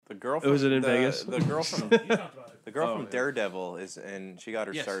The girl Oh, from was it in Vegas? The girl from You talked about it. the girl Oh, from yeah. Daredevil and she got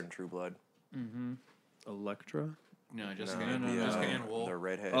her Yes. start in True Blood. Mm-hmm. Electra? No, No, Jessica the, Ann. Jessica Ann Wool. the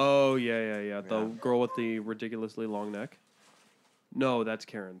redhead. Oh, yeah. The Yeah. girl with the ridiculously long neck? No, that's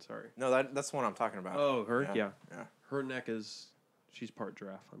Karen, sorry. No, that's the one I'm talking about. Oh, her? Yeah. Yeah. Her neck is... She's part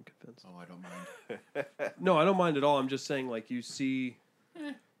giraffe, I'm convinced. Oh, I don't mind. No, I don't mind at all. I'm just saying, like, you see...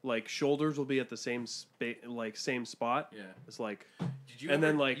 Like, shoulders will be at the same same spot. Yeah. It's like... Did you And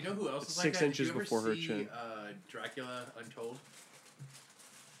then, like, you know who else is 6 like that? inches Did you ever before her see, chin. Dracula Untold.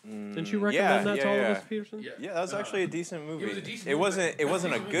 Didn't you recommend that to all of us, Peterson? Yeah, that was actually a decent movie. It was a decent It movie, wasn't. but It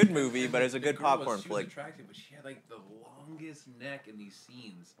wasn't a the good girl- movie, but it was a good the girl popcorn she flick. was attractive, but she had like the longest neck in these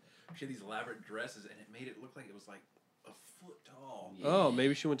scenes. She had these elaborate dresses, and it made it look like it was like a foot tall. Oh,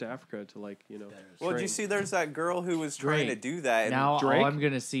 maybe she went to Africa to, like, you know... Well, did you train. see? There's that girl who was trying to Drake. do that. And Now Drake? all I'm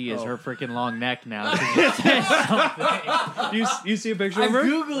gonna see is Oh. her freaking long neck now. 'cause you said something. You see a picture I of her?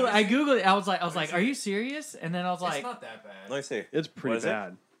 googled it. I was like, are you serious? And then I was It's like, not that bad. let me see. It's What pretty is it?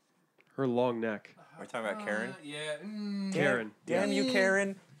 bad. Her long neck. We're talking about Karen. Yeah. Karen. Damn you,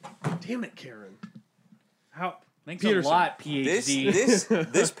 Karen. Damn it, Karen. How... thanks Peterson. a lot, This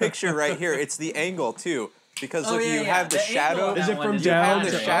PhD. this picture right here. It's the angle too, because Oh, look, yeah, you yeah. have the The shadow. angle of Is that it one from is You down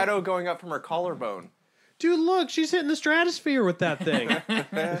have the to- shadow going up from her collarbone. Dude, look, she's hitting the stratosphere with that thing.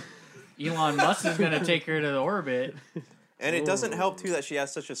 Elon Musk is gonna take her to the orbit. And it doesn't help too that she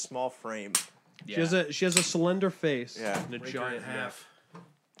has such a small frame. She has a slender face. Yeah. And a Break her in giant half.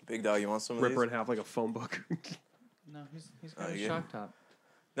 Big dog, you want some of Rip her these? in half like a phone book. No, he's got a yeah. shock top.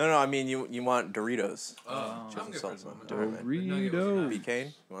 No, I mean you want Doritos. Oh, Chips I'm and good for salsa. the moment. Alright, man. Dorito. B. Kane,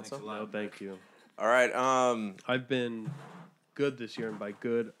 you want Thanks some? a lot. No, thank you. All right. I've been good this year, and by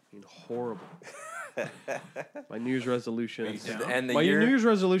good, I mean horrible. My New Year's resolutions. And the My year New Year's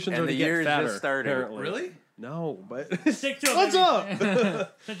resolutions and are to the get year fatter. just started. Apparently. Really? No, but Stick to it, what's baby.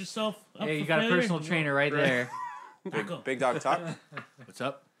 up? Set yourself up Hey, you for got a failure. personal trainer right there. Big dog talk. What's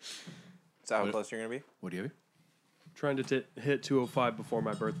up? Is that how close you're gonna be? What do you have? Trying to hit 205 before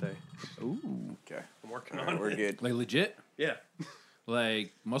my birthday. Ooh. Okay. I'm working All right, we're good. Like legit? Yeah.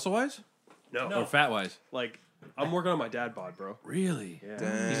 Like muscle wise? No. Or fat wise? Like, I'm working on my dad bod, bro. Really?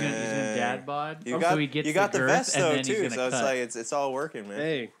 Yeah. He's gonna dad bod. You so got, he gets you got the girth, vest and though then he's too, gonna so it's cut. like it's all working, man.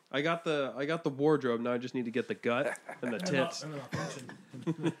 Hey, I got the wardrobe. Now I just need to get the gut and the tits. And the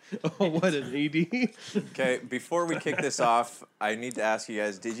function. Oh, what an ED. Okay, before we kick this off, I need to ask you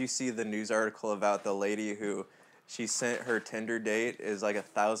guys: did you see the news article about the lady who she sent her Tinder date is like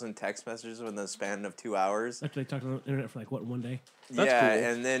 1,000 text messages within the span of 2 hours? After they talked on the internet for like, what, one day? That's yeah, cool.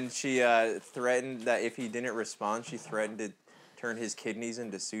 and then she threatened that if he didn't respond, she threatened to turn his kidneys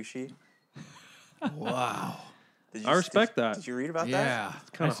into sushi. Wow. Did I respect that. Did you read about that? Yeah.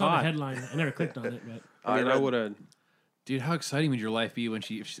 Kind I of saw the hot. headline. I never clicked on it, but I mean, I read- would have. Dude, how exciting would your life be when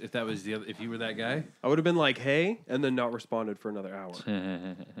if that was if you were that guy? I would have been like, "Hey," and then not responded for another hour.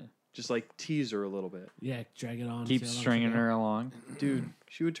 Just like tease her a little bit, yeah, drag it on. Keep see how long stringing she got. her along. dude.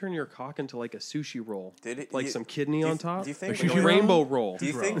 She would turn your cock into like a sushi roll, Did it, like you- some kidney do you- on top. Do you think a rainbow roll? Do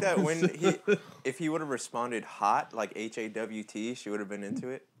you think that when if he would have responded hot, like HAWT, she would have been into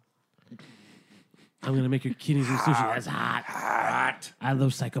it? I'm gonna make your kidneys and sushi. That's hot. Hot. I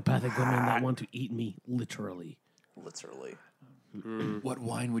love psychopathic women that want to eat me, literally. Literally. What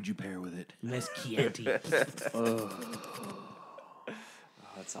wine would you pair with it? Nice Chianti. Oh,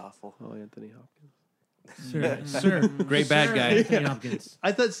 that's awful. Oh, Anthony Hopkins. Sir. Great bad guy. Anthony Hopkins.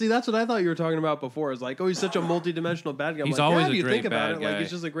 I thought. See, that's what I thought you were talking about before. It's like, oh, he's such a multi-dimensional bad guy. I'm He's like, always yeah, a if you great think about bad it, like guy. he's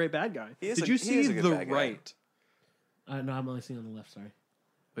just a great bad guy. He is Did a- you he is see a good the bad guy. right? No, I'm only seeing on the left. Sorry.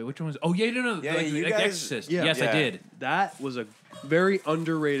 Wait, which one was? Oh yeah, no, Yeah, like, you like guys- Exorcist. Yeah. Yes, I Yeah. did. That was a very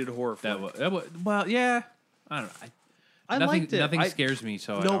underrated horror film. That was well, yeah. I don't know. I nothing, liked it. Nothing I- scares me.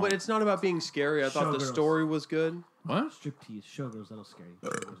 So I No, don't- but it's not about being scary. I thought the Showgirls. story was good. what? Striptease, showgirls, that'll scare you.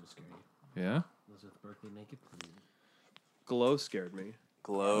 Showgirls will scare you. Yeah. Elizabeth Berkley naked. Glow scared me.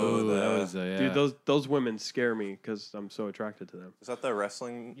 Glow. Oh, the, that was yeah. Dude, those women scare me because I'm so attracted to them. is that the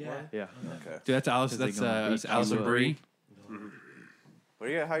wrestling Yeah. one? Yeah. Okay. Dude, that's Alice. 'Cause they That's gonna beat it's Alison you. Brie. What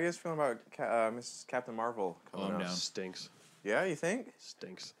do you? How you guys feeling about Mrs. Captain Marvel coming I'm out? down. Stinks. Yeah, you think?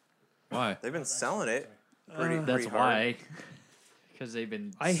 Stinks. Why? They've been selling it pretty That's hard. why. Because they've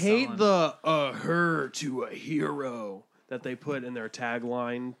been. I hate selling- the her to a hero that they put in their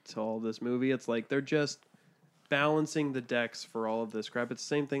tagline to all this movie. It's like they're just balancing the decks for all of this crap. It's the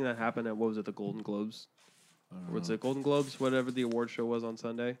same thing that happened at, what was it, the Golden Globes? What's it, Golden Globes? Whatever the award show was on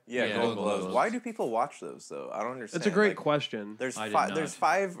Sunday. Yeah, Yeah, Golden Golden Globes. Globes. Why do people watch those though? I don't understand. It's a great Like, question. There's I did five. not. There's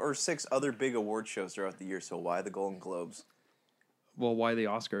 5 or 6 other big award shows throughout the year. So why the Golden Globes? Well, why the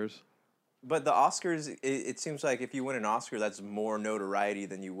Oscars? But the Oscars, it seems like if you win an Oscar, that's more notoriety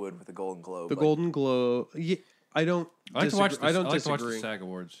than you would with a Golden Globe. The Golden Globe. Yeah, I don't. I like to watch. I don't I like to watch disagree. the SAG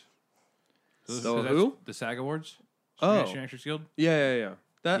Awards. So who? The SAG Awards. Oh. Screen Actors Guild. Yeah.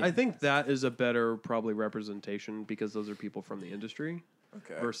 I think that is a better probably representation because those are people from the industry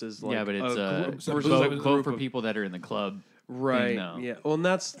Okay. versus like but it's versus a vote group for of- people that are in the club. Right. No. Yeah. Well, and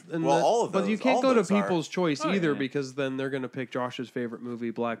that's all of but you those- can't all go to those are. People's Choice Oh, either yeah. because then they're going to pick Josh's favorite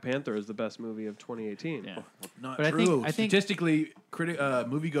movie, Black Panther, as the best movie of 2018. Yeah. Not But I true. think- Statistically,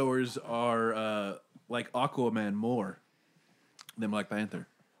 moviegoers are like Aquaman more than Black Panther.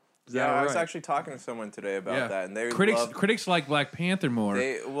 Is Yeah, that I was right? actually talking to someone today about that, and they critics like Black Panther more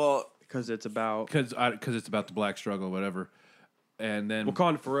Because it's about because it's about the black struggle, whatever. And then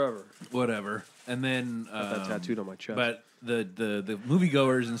Wakanda forever. whatever, and then Got that tattooed on my chest. But the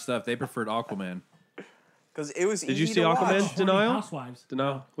moviegoers and stuff, they preferred Aquaman. because it was. Did you easy see to Aquaman? watch. Denial? Housewives.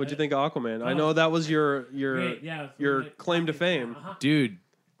 Denial. What'd you think of Aquaman? I know that was your Great, yeah, your it's claim to really- fame. Uh-huh. Dude,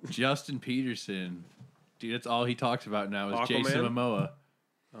 Justin Peterson, dude, that's all he talks about now is Jason Aquaman? Momoa.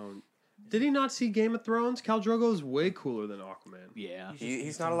 Did he not see Game of Thrones? Khal Drogo is way cooler than Aquaman. Yeah.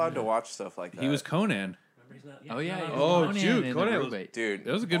 He's not allowed to watch stuff like that. He was Conan. He's not- Oh yeah. he's not- Oh, Conan dude, and Conan the was- Roommate. Dude,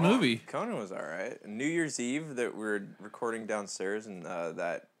 It was a good movie. Conan was all right. New Year's Eve that we were recording downstairs, and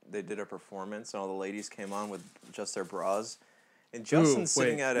that they did a performance, and all the ladies came on with just their bras. And Justin's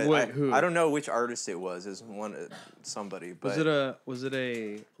sitting Wait, at it. wait, who? I don't know which artist it was. Is one somebody, but Was it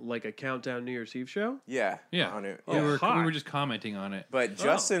a like a countdown New Year's Eve show? yeah, Yeah, on it. we, Yeah. were, hot. we were just commenting on it. But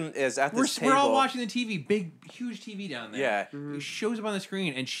Justin is at We're, this table. we're all watching the TV, huge TV down there. Yeah. Mm-hmm. He shows up on the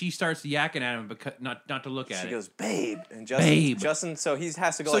screen, and she starts yakking at him, because not to look at She it. goes, babe, and Justin. Babe. Justin, so he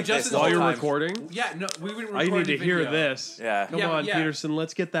has to go So like this Justin's the While whole you're time. recording? Yeah, no, we were. I need to hear this. Yeah. Come Yeah, on, yeah. Peterson.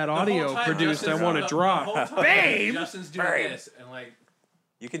 Let's get that The whole audio time produced. I Justin's- want the- to the drop. whole time Babe! Justin's doing Babe. this, and like,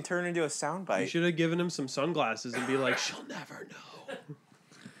 You can turn into a soundbite. You should have given him some sunglasses and be like, she'll never know.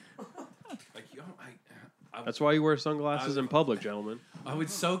 That's why you wear sunglasses in public, gentlemen. I would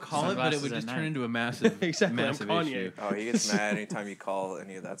so call it, but it Sunglasses would at just turn night. into a massive, Exactly, I'm massive Kanye. issue. Oh, he gets mad anytime you call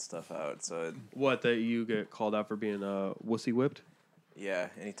any of that stuff out. So What, that you get called out for being wussy whipped? yeah,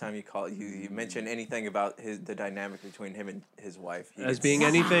 anytime you call you mention anything about the dynamic between him and his wife, he As gets being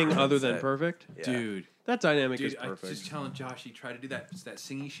anything other than upset. perfect? Yeah. Dude, That dynamic is I was perfect. just telling Josh he tried to do that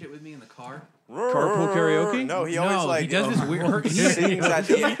singy shit with me in the car. Carpool karaoke? No, he always like he does this weird. he sings at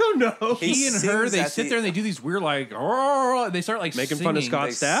the I end. don't know. He and her, sings they at sit the- there and they do these weird like, "Oh," they start like Making singing. fun of Scott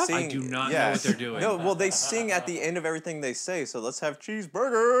They Staff? sing- I do not yeah. know what they're doing. No, well, they sing at the end of everything they say. So let's have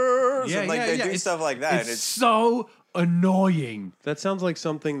cheeseburgers. Yeah, and like yeah, they yeah. do It's- stuff like that. It's, and it's so annoying. That sounds like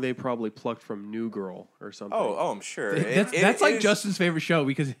something they probably plucked from New Girl or something. oh, I'm sure. That's like is- Justin's favorite show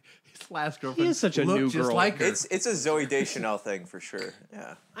because his last girlfriend is such a looked new just girl. like her. It's a Zoe Deschanel thing for sure.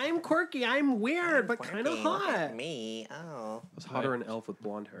 Yeah. I'm quirky, I'm weird, but kind of hot. Me. Oh. I was hotter an elf with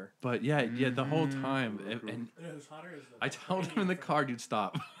blonde hair. But yeah, the whole time, and I told him in the car, dude,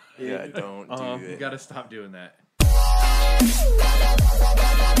 stop. Yeah. Don't do You it. gotta stop doing that.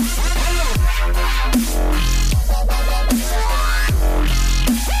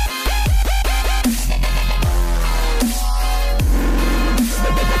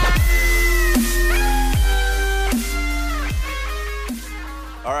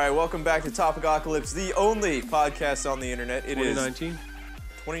 All right, welcome back to Topicocalypse, the only podcast on the internet. It is 2019?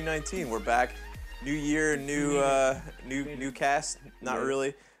 2019. We're back. New year, new cast. Not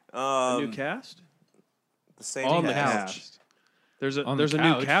really. A new cast? The same On the cast. cast. There's a On the new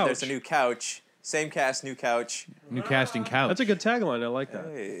couch. couch. There's a new couch. Same cast, new couch. New casting couch. That's a good tagline. I like that.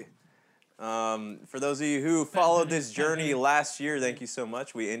 Hey. For those of you who followed this journey last year, thank you so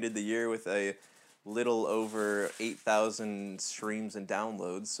much. We ended the year with a little over 8,000 streams and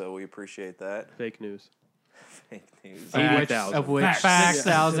downloads, so we appreciate that. Fake news. Fake news. 8,000. Of which Facts.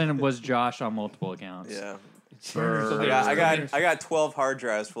 6,000 was Josh on multiple accounts. Yeah. Brr. I got 12 hard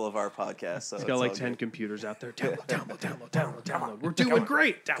drives full of our podcasts. So He's got like 10 computers out there. Download. We're doing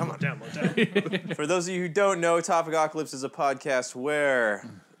great. Download. For those of you who don't know, Topicocalypse is a podcast where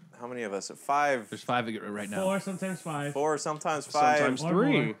how many of us? There's 5 right now. 4, sometimes 5. 4, sometimes 5 Sometimes Or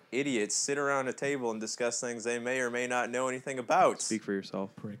 3. more. idiots sit around a table and discuss things they may or may not know anything about. Speak for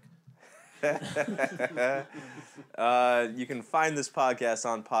yourself. Prick. You can find this podcast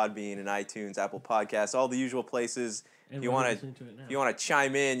on Podbean and iTunes, Apple Podcasts, all the usual places. If you Everyone's want listening to it now. to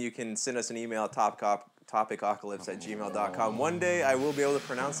chime in, you can send us an email at topicocalypse@gmail.com. One day I will be able to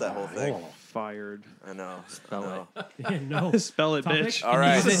pronounce that whole thing. Fired. I know. Spell Yeah, no. Spell it, Topic? bitch. All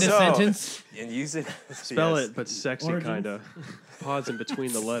right, Use it in a so sentence. and use it. Spell yes. it, but sexy Origins. kind of. Pause in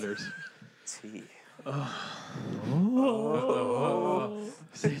between the letters. T.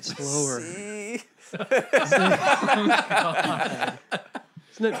 Say it slower. See?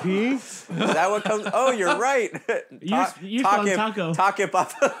 Isn't it P? Is that what comes? Oh, you're right. You call him Taco. Take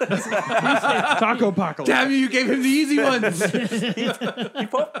Papa. Taco Apocalypse. Damn you gave him the easy ones.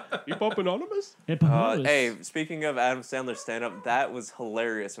 You pop anonymous? Hey, speaking of Adam Sandler stand-up, that was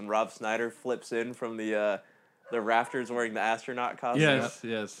hilarious when Rob Schneider flips in from the rafters wearing the astronaut costume.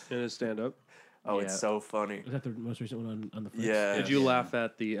 yes. In his stand-up. Oh, it's so funny. Was that the most recent one on the Flicks? Yeah. Did you laugh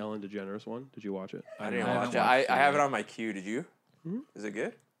at the Ellen DeGeneres one? Did you watch it? I didn't I watch haven't it. watched I it have it yet. on my queue. Did you? Is it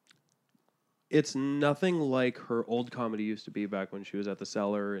good? It's nothing like her old comedy used to be back when she was at the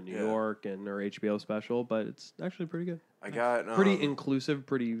Cellar in New Yeah. York and her HBO special, but it's actually pretty good. I got Pretty inclusive,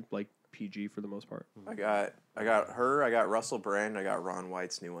 pretty like PG for the most part. I got her. I got Russell Brand. I got Ron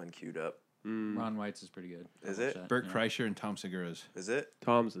White's new one queued up. Ron White's is pretty good. Is I'll it? watch that, Burt yeah. Kreischer and Tom Segura's. Is it?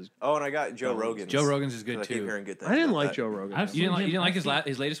 Tom's is. Oh, and I got Joe Rogan's. Joe Rogan's is 'cause good I keep too. hearing good things. I didn't about like that. Joe Rogan. I've You didn't like him-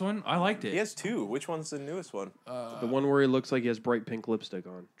 his latest one? I liked it. He has two. Which one's the newest one? The one where he looks like he has bright pink lipstick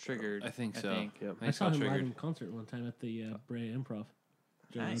on. Triggered. I think so. Yep. I think I it's saw called him live Triggered. in concert one time at the Brea Improv.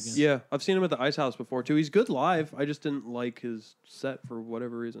 Joe Nice. Rogan. Yeah, I've seen him at the Ice House before too. He's good live. I just didn't like his set for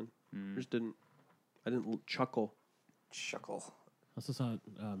whatever reason. Just didn't. I didn't chuckle. Chuckle. I also saw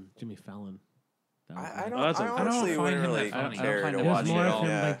Jimmy Fallon. That was I nice. don't. Oh, that's I okay. honestly I don't wouldn't find him really that funny. care I don't to find It watch was it. more of him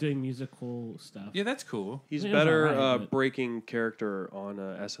Yeah. like doing musical stuff. Yeah, that's cool. He's It was better alright, but- breaking character on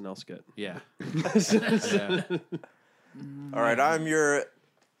a SNL skit. Yeah. All right, I'm your.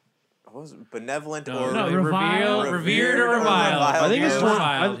 What was it? Benevolent or no, revile. revered or revile. I think it's You're 20,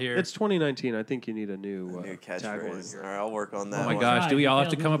 reviled here. it's 2019. I think you need a new, new tagline catchphrase. here. All right, I'll work on that. Oh my one. gosh, do we all have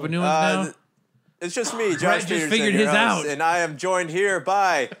to come up with new ones now? It's just me, Josh Brett just Peterson, figured your his host, out. and I am joined here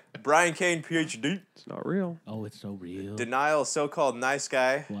by Brian Kane, PhD, It's not real. Oh, it's so real. Denial, so-called nice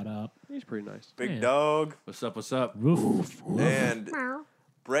guy, What up? He's pretty nice. Big Yeah. Dog, What's up? What's up? Roof. and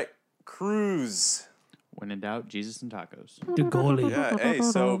Brett Cruz. When in doubt, Jesus and tacos. The goalie. Yeah, hey,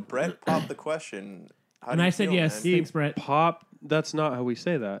 so Brett popped the question. How And do you I said feel, yes. man? Thanks, Brett. Pop. That's not how we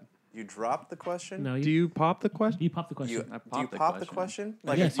say that. You dropped the question? No, Do you pop the question? you popped the question. You, I do you popped the pop the question. question?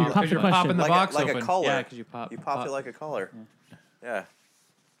 Like Yes, a, you popped the You're question. popping the like box a, like open. a color. Yeah, because you pop. You popped it like a color. Yeah.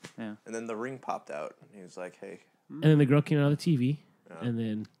 Yeah. And then the ring popped out. And he was like, hey. And then the girl came out of the TV, and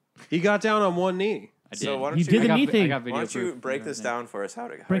then He got down on one knee. I did. So why don't You you, did the I got, knee vi- thing. I got why video don't you proof break and this everything. down for us? How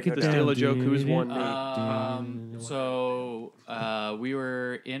to break it go down. Steal a joke. Who's one knee? So we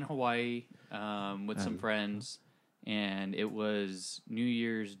were in Hawaii with some friends, and it was New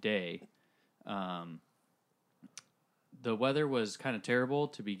Year's Day. The weather was kind of terrible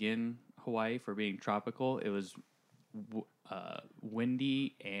to begin Hawaii for being tropical. It was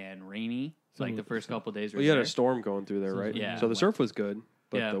windy and rainy. Like the first couple of days. Well, you had a storm going through there, right? Yeah. So the surf was good,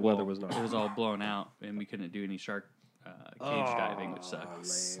 but yeah, the weather well, was not. It was all blown out, and we couldn't do any shark cage diving, which sucked.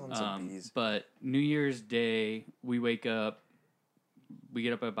 Sons of bees. But New Year's Day, we wake up. We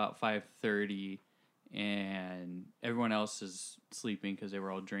get up at about 5:30, and everyone else is sleeping because they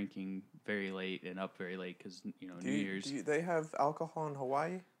were all drinking very late and up very late because New Year's. Do they have alcohol in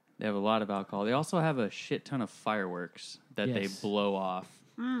Hawaii? They have a lot of alcohol. They also have a shit ton of fireworks that Yes. they blow off.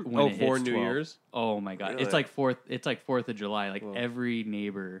 When Oh, it for hits New 12. Year's? Oh my god! Really? It's like 4th of July. Like Whoa. every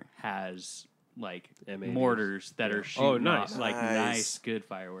neighbor has like M80s. mortars that are shooting nice. off, like Nice. nice good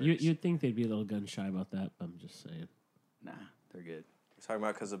fireworks. you'd think they'd be a little gun shy about that, but I'm just saying. Nah, they're good. You're talking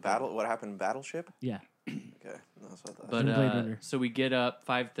about because of battle. What happened in Battleship? Yeah. Okay, that's what I thought. But And Blade Runner. so we get up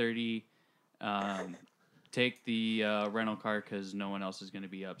 5:30, take the rental car because no one else is going to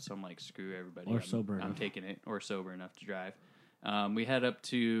be up. So I'm like, screw everybody. Or I'm, sober I'm enough. taking it, or sober enough to drive. We head up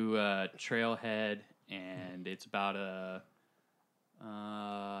to Trailhead, and it's about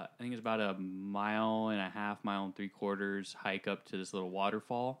I think it's about a 1.5 1.75 hike up to this little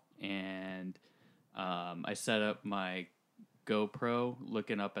waterfall. And I set up my GoPro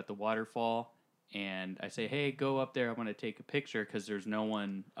looking up at the waterfall, and I say, hey, go up there. I want to take a picture because there's no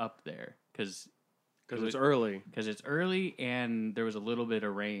one up there because Because it's early. it's early, and there was a little bit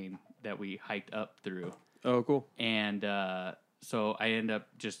of rain that we hiked up through. Oh, cool. And so I end up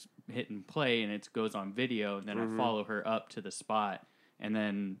just hitting play, and it goes on video, and then I follow her up to the spot, and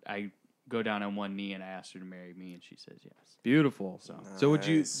then I go down on one knee, and I asked her to marry me, and she says yes. Beautiful. So would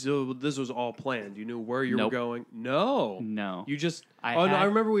you? Nice. So this was all planned. You knew where you Nope. were going. No. No. You just. I no! I had-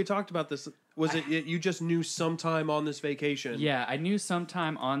 remember we talked about this. Was it you just knew sometime on this vacation? Yeah, I knew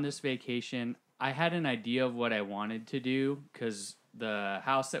sometime on this vacation, I had an idea of what I wanted to do because the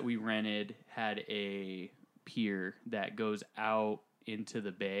house that we rented had a pier that goes out into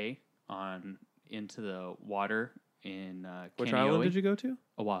the bay into the water in Which Kaneohe, island did you go to?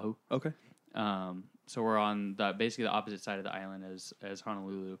 Oahu. Okay. So we're on basically the opposite side of the island as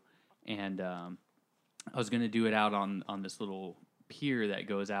Honolulu, and I was gonna do it out on this little pier that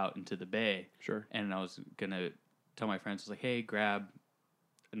goes out into the bay. Sure. And I was gonna tell my friends, I was like, hey, grab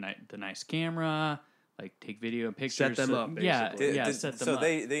the nice camera, like take video and pictures. Set them up, basically. Set them so up.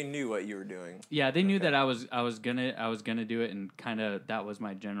 they knew what you were doing. Yeah, they knew that I was gonna do it, and kind of that was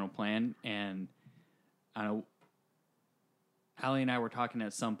my general plan. And I know Allie and I were talking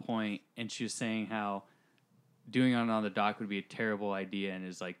at some point, and she was saying how doing it on the dock would be a terrible idea and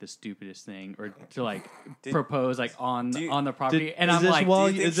is like the stupidest thing, or to like propose like on the property. And I'm like,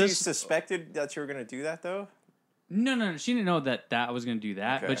 do you think she suspected that you were going to do that though? No, she didn't know that I was going to do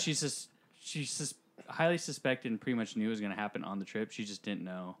that, Okay. but she highly suspected and pretty much knew it was going to happen on the trip. She just didn't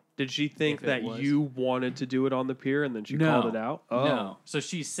know. Did she think If it that was. you wanted to do it on the pier and then she No. called it out? Oh. No, so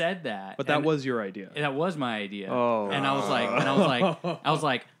she said that, But that and was your idea. that was my idea. Oh. And I was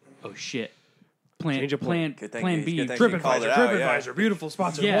like, oh shit. Change of plan. Good thing plan you- B. good thing you called it out, yeah. beautiful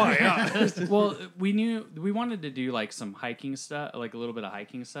spots in Yeah. Hawaii. Yeah. Well, we wanted to do like some hiking stuff, like a little bit of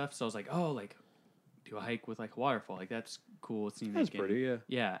hiking stuff. So I was like, oh, like do a hike with like a waterfall. Like that's cool. It's That's pretty, yeah.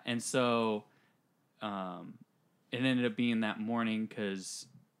 Yeah. And so, it ended up being that morning because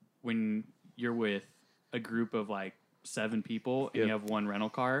when you're with a group of like 7 people and Yep. you have one rental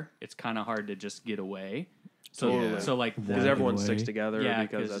car, it's kind of hard to just get away. So, Totally. so like Because Walk everyone away. sticks together Yeah,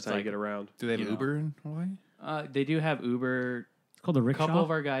 because 'cause that's it's how you like- get around. Do they have You know. Uber in Hawaii? they do have Uber. It's called a A rickshaw. couple of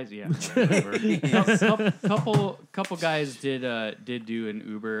our guys, yeah. couple guys did do an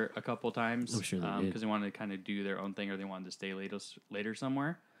Uber a couple times. I'm sure they did. Because they wanted to kind of do their own thing, or they wanted to stay later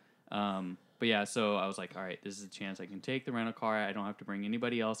somewhere. But yeah, so I was like, all right, this is a chance I can take the rental car. I don't have to bring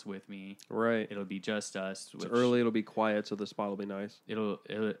anybody else with me. Right. It'll be just us. It's which early, it'll be quiet, so the spot will be nice.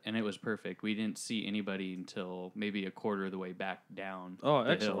 And it was perfect. We didn't see anybody until maybe a quarter of the way back down. Oh, the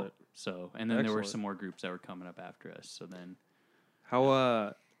excellent. hill. So, and then there were Excellent. some more groups that were coming up after us. So then,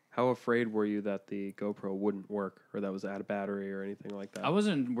 How afraid were you that the GoPro wouldn't work or that was out of battery or anything like that? I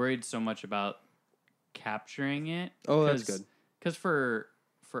wasn't worried so much about capturing it. Oh, that's good. Because for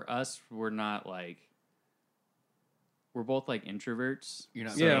us, we're not like, we're both like introverts. You're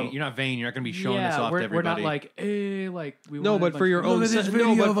not Yeah. vain. You're not vain. You're not going to be showing this off we're, to everybody. We're not like, hey, like we No, wanted a but for bunch your of- own Look at this no,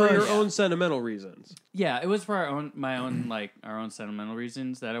 video but of for your us. own sentimental reasons. Yeah, it was for our own sentimental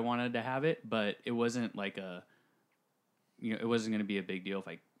reasons that I wanted to have it, but it wasn't like it wasn't going to be a big deal if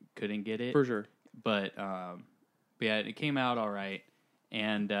I couldn't get it. For sure. But yeah, it came out all right,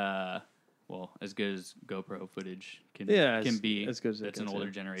 and well, as good as GoPro footage can be. as good as it it's an gets, older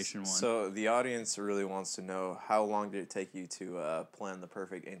yeah. generation one. So the audience really wants to know, how long did it take you to plan the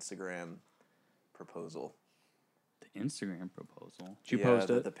perfect Instagram proposal? the Instagram proposal. Did you post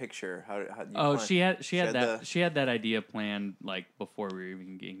it? The picture. How you Oh, plan- she had that the- she had that idea planned like before we were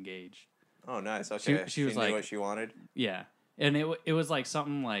even engaged. Oh, nice. Okay. she was knew like- what she wanted. Yeah, and it was like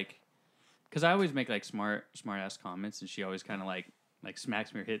something like, because I always make like smart ass comments, and she always kind of like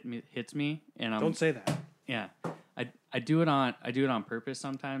smacks me or hits me, and I'm Don't say that. yeah. I do it on purpose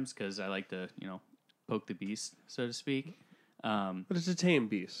sometimes because I like to poke the beast, so to speak. But it's a tame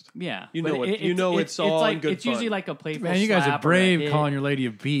beast. Yeah, You but know it's all like, in good It's usually fun. like a playful. Man, you guys are slap or a brave hit. calling your lady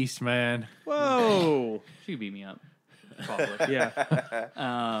a beast, man. Whoa. She beat me up. Probably.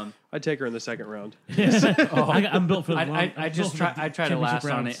 Yeah. I'd take her in the second round. I'm built for the I just try to championship last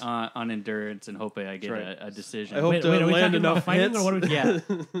on rounds. it on endurance and hope I get right. a decision. I hope Wait, to are we land talking about enough fighting hits. or what are we Yeah.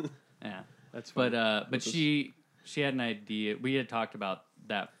 Yeah. That's fine. But she had an idea. We had talked about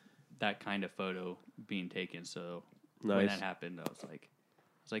that kind of photo being taken. So when Nice. that happened, I was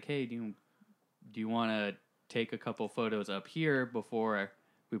like, hey, do you want to take a couple photos up here before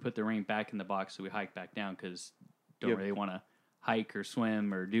we put the ring back in the box so we hike back down? Because don't Yep. really want to hike or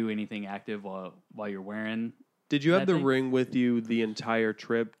swim or do anything active while you're wearing. Did you have that the thing? ring with you the entire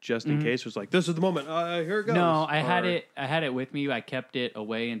trip just in case? It was like, this is the moment. Here it goes. No, I had Or it. I had it with me. I kept it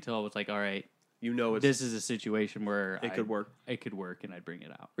away until I was like, all right, You know it's this is a situation where it could work. It could work, and I'd bring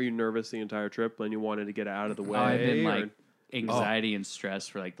it out. Were you nervous the entire trip when you wanted to get out of the way? I've been or- like anxiety and stress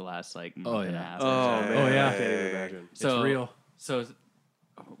for like the last like month Oh, and a yeah. half. Oh, man. Oh, yeah. I can't even imagine. So it's real. So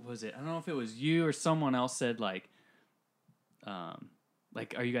what was it? I don't know if it was you or someone else said like,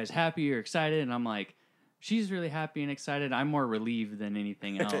 are you guys happy or excited? And I'm like, she's really happy and excited. I'm more relieved than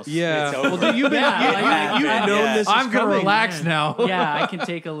anything else. Yeah. It's Well, over. you've been Yeah, you've yeah. known this. I'm is going to coming. relax man. now. Yeah, I can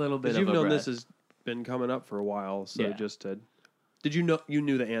take a little bit Because of you've a known breath. this has been coming up for a while, so Yeah. just did you know you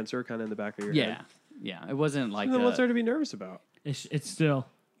knew the answer kind of in the back of your head? Yeah. It wasn't like Then what's there to be nervous about? It's still.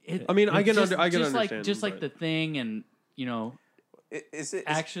 I mean, I can just, I can just understand. like but the thing, and Is it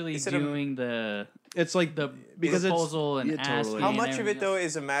actually is it a- doing it's like the because proposal and yeah, asking. totally. How and much of it everything though else.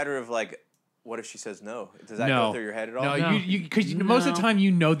 is a matter of like What if she says no? Does that No. go through your head at all? No, No. because most of the No. time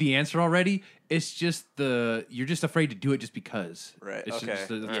you know the answer already. It's just you're just afraid to do it just because. Right, It's okay. just,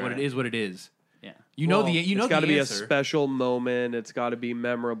 that's what Alright. it is. What it is. Yeah. You know the It's the got to be a answer. special moment. It's got to be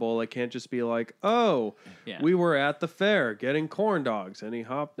memorable. It can't just be like, oh, Yeah. we were at the fair getting corn dogs, and he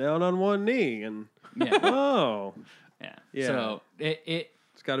hopped down on one knee, and Yeah. oh, Yeah. Yeah. So it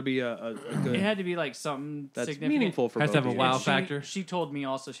it's got to be a good. it had to be like something that's significant. meaningful for Has both to have a of you. wow And factor. She told me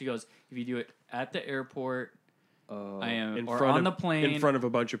also. She goes, if you do it at the airport, I am in or front on of, the plane in front of a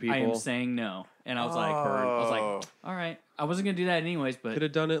bunch of people. I am saying no. And I was like, Oh. all right. I wasn't gonna do that anyways, but Could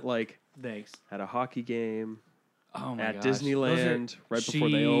have done it like thanks. at a hockey game. Oh my At gosh. Those Disneyland, right before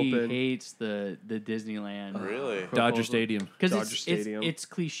they She open. hates the Disneyland. Really? Dodger Stadium. Because Dodger it's Stadium. it's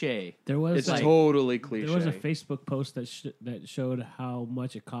cliche. There was It's like, totally cliche. there was a Facebook post that showed how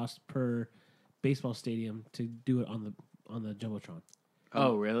much it costs per baseball stadium to do it on the jumbotron.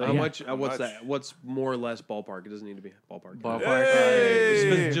 Oh really? How Yeah. much? How What's much? that? What's more or less ballpark? It doesn't need to be ballpark. Ballpark.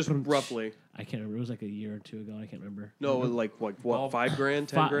 Hey! Just roughly. I can't remember. It was like a year or two ago. I can't remember. No, like what? Ball- $5 grand,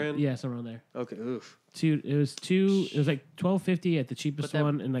 10 grand? Yeah, somewhere around there. Okay. Oof. It was like $12.50 at the cheapest Put that-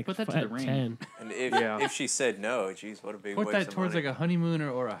 one, and like put that to at the ring. 10. And if Yeah. if she said no, geez, what a big Put waste that of towards money. like a honeymoon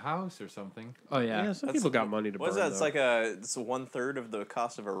or a house or something. Oh yeah. Yeah, some That's- people got money to burn. What's that? It's though. like it's 1/3 of the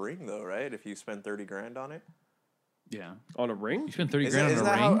cost of a ring, though, right? If you spend 30 grand on it, Yeah. on a ring. You spend 30 is, grand is on a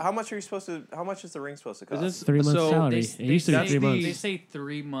that ring. how much are you supposed to? How much is the ring supposed to cost? this 3 months So salary. They, It they used to say, be 3 months. They say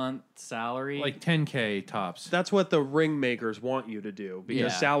 3-month salary. Like 10K tops. That's what the ring makers want you to do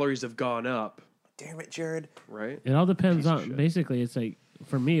because Yeah. salaries have gone up, Damn it, Jared! right? It all depends Piece of on. shit. Basically, it's like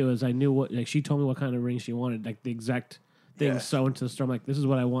for me, it was I knew what like she told me what kind of ring she wanted, like the exact thing. Yeah. So into the store, I'm like, this is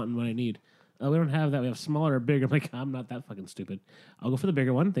what I want and what I need. We don't have that. We have smaller or bigger. I'm like, I'm not that fucking stupid. I'll go for the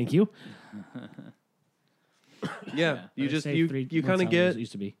bigger one. Thank you. Yeah, you But I just saved you 3 you kind months of salary as get it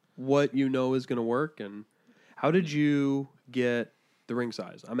used to be. what you know is going to work. And how did you get the ring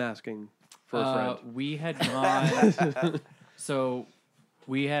size? I'm asking for a friend. We had gone. So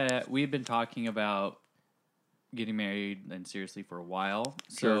we had been talking about getting married and seriously for a while.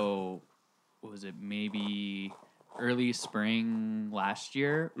 So what was it maybe early spring last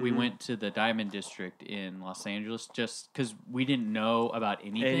year? We went to the Diamond District in Los Angeles just because we didn't know about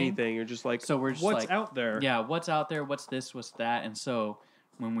Anything, you're just like, So we're just what's like, out there? Yeah, what's out there? What's this? What's that? And so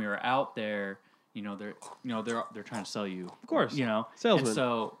when we were out there, they're trying to sell you, of course. And Salesman.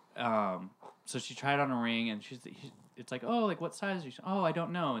 so so she tried on a ring, and it's like, oh, like what size? Oh, I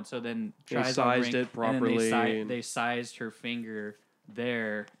don't know. And so then They tries on the sized ring, it and then properly, they, and- they sized her finger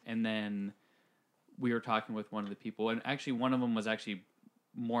there, and then we were talking with one of the people, and actually one of them was actually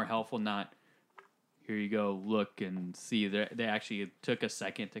more helpful. Not here you go, look and see. They actually took a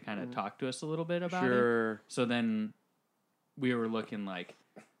second to kind of talk to us a little bit about it. Sure. So then we were looking like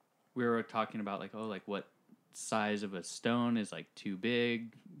we were talking about like, oh, like what size of a stone is like too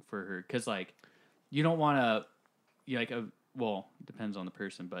big for her, because like you don't want to well, depends on the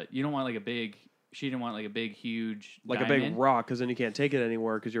person, but you don't want like a big, she didn't want like a big huge Like a diamond, big rock, because then you can't take it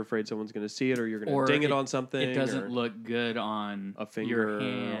anywhere because you're afraid someone's going to see it or you're going or to ding it on something. It doesn't or- look good on A your finger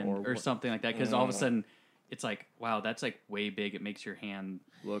hand or or what- something like that, because all of a sudden it's like, wow, that's like way big. It makes your hand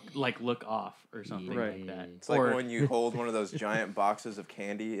look off or something Right. like that. It's like Or- when you hold one of those giant boxes of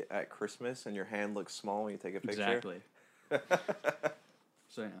candy at Christmas and your hand looks small when you take a picture. exactly.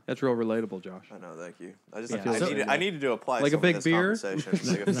 So yeah. That's real relatable, Josh. I know, thank you. I just Yeah. I, So- I needed to apply Like a some of big this beer?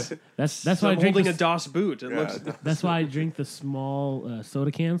 conversation. That's So why I I'm drink. holding a The, DOS boot. It Yeah. looks. that's why I drink the small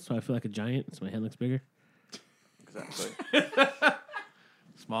soda cans, so I feel like a giant. So my hand looks bigger. Exactly.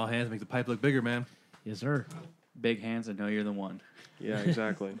 Small hands make the pipe look bigger, man. Yes, sir. Big hands, I know you're the one. Yeah,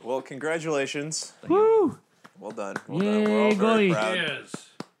 exactly. Well, congratulations. Woo! Well done. Well done. Yay, We're all very goalie. proud. Yes.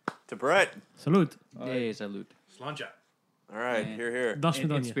 To Brett. Salute. Yay, salute. Slancha. All right, Yeah. here. Dos In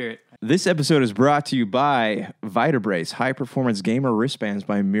Medonia. spirit. This episode is brought to you by Vitabrace, high performance gamer wristbands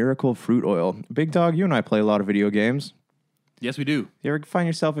by Miracle Fruit Oil. Big Dog, you and I play a lot of video games. Yes, we do. You ever find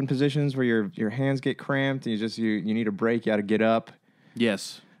yourself in positions where your hands get cramped and you need a break, you got to get up?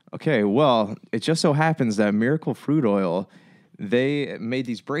 Yes. Okay, well, it just so happens that Miracle Fruit Oil, they made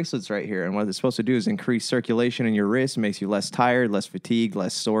these bracelets right here, and what it's supposed to do is increase circulation in your wrist, makes you less tired, less fatigued,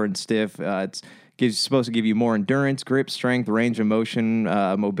 less sore and stiff. It's supposed to give you more endurance, grip, strength, range of motion,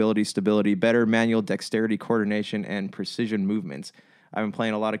 mobility, stability, better manual dexterity, coordination, and precision movements. I've been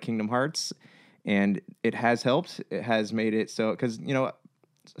playing a lot of Kingdom Hearts, and it has helped. It has made it so, because,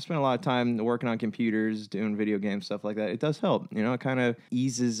 spend a lot of time working on computers, doing video games, stuff like that. It does help. It kind of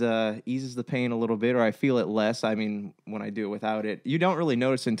eases the pain a little bit, or I feel it less. I mean, when I do it without it, you don't really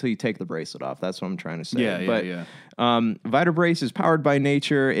notice it until you take the bracelet off. That's what I'm trying to say. Yeah. VitaBrace is powered by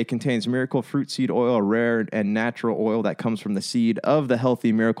nature. It contains miracle fruit seed oil, a rare and natural oil that comes from the seed of the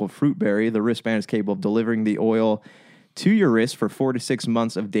healthy miracle fruit berry. The wristband is capable of delivering the oil to your wrist for 4 to 6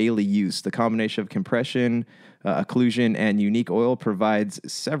 months of daily use. The combination of compression, occlusion, and unique oil provides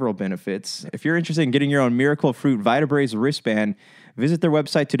several benefits. If you're interested in getting your own Miracle Fruit VitaBrace wristband, visit their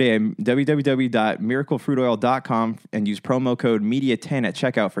website today at www.miraclefruitoil.com and use promo code MEDIA10 at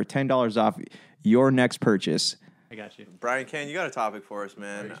checkout for $10 off your next purchase. I got you. Brian Ken, you got a topic for us,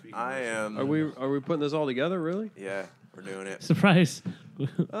 man. I am. Are we putting this all together? Really? Yeah, we're doing it. Surprise.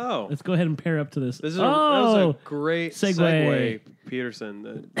 Oh, Let's go ahead and pair up to this. that was a great segue. segue,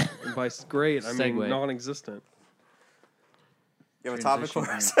 Peterson. By great, I mean Segue. non-existent. You have a topic for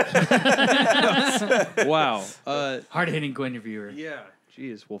us? Wow. Hard hitting Guinevere. Yeah.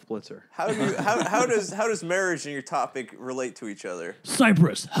 Jeez, Wolf Blitzer. How does marriage and your topic relate to each other?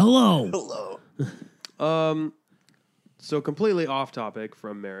 Cyprus, hello. Hello. So completely off topic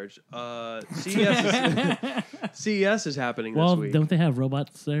from marriage. CES is happening Well, this week. don't they have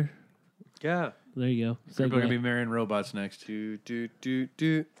robots there? Yeah. There you go. People are going to be Segue. marrying robots next. Do.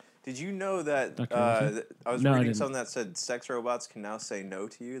 Did you know that Dr. Wilson? I was No, I reading didn't. something that said sex robots can now say no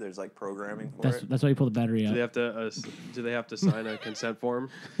to you? There's like programming for it. That's why you pull the battery Do out. they have to? Do they have to sign a consent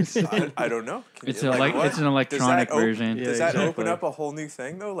form? I don't know. It's What? it's an electronic version. Yeah, Does that exactly. open up a whole new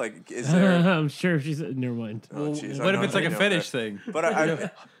thing though? Like, is there? I'm sure she's. Never mind. Oh, jeez, I What if know it's like they a know fetish that. thing? But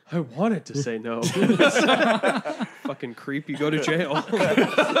I wanted to say no. Fucking creep, you go to jail.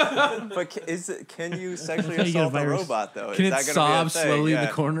 but can you sexually That's how you get a assault a virus. robot though? Can Is it that sob gonna be a thing? slowly in Yeah.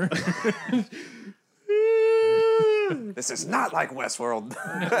 the corner? This is not like Westworld.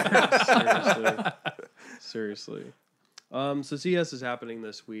 Seriously. So CES is happening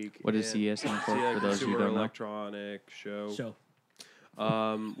this week. What does and- CES stand for? Yeah, For those who Consumer don't know. Electronic Show.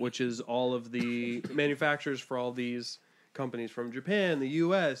 Show. Which is all of the manufacturers for all these companies from Japan, the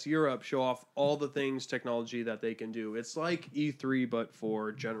US, Europe, show off all the things, technology that they can do. It's like E3, but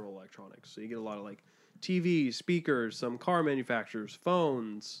for general electronics. So you get a lot of like TVs, speakers, some car manufacturers,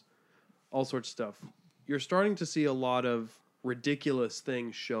 phones, all sorts of stuff. You're starting to see a lot of ridiculous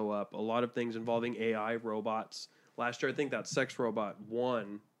things show up, a lot of things involving AI, robots. Last year, I think that Sex Robot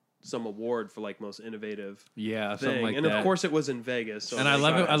won some award for like most innovative Yeah, something thing. like and that. of course, it was in Vegas. So And I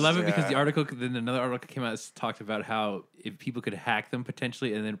like, love it. I love it because Yeah. the article, then another article came out that talked about how if people could hack them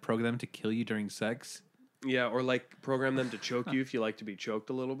potentially and then program them to kill you during sex. Yeah, or like program them to choke you if you like to be choked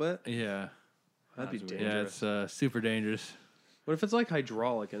a little bit. Yeah, That'd be That's weird. yeah, dangerous. it's super dangerous. What if it's like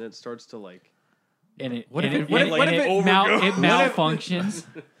hydraulic and it starts to like? And it What if and it- what if- what if it malfunctions.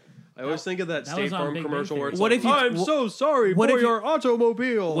 I always think of that That State was on Farm Big Bang commercial where it's What like, if you- I'm so sorry what for if you- your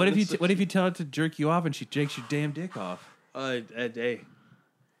automobile. What if It's you tell it to jerk you off and she jakes your damn dick off? hey,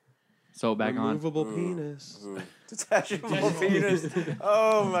 So back on. removable penis. Ooh, detachable penis.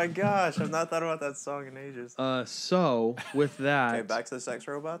 Oh my gosh, I've not thought about that song in ages. So with that, Okay, back to the sex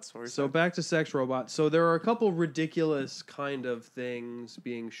robots. What were you so saying? back to sex robots. So there are a couple ridiculous kind of things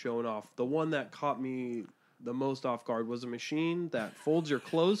being shown off. The one that caught me the most off guard was a machine that folds your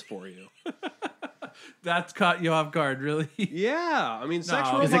clothes for you. That's caught you off guard, really? Yeah, I mean, sex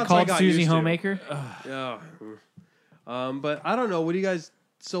No. robots. Is it I called got Susie used to. Homemaker? Yeah. But I don't know. What do you guys?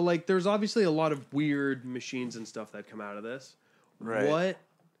 So like, there's obviously a lot of weird machines and stuff that come out of this. Right. What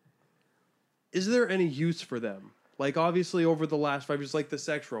is there any use for them? Like obviously over the last 5 years, like the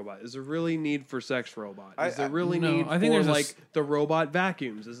sex robot. Is there really need for sex robot? Is there really no, need I think for there's a like s- the robot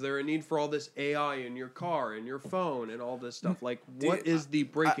vacuums? Is there a need for all this AI in your car and your phone and all this stuff? Like what is the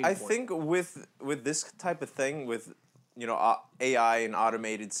breaking I point? think with this type of thing, with AI and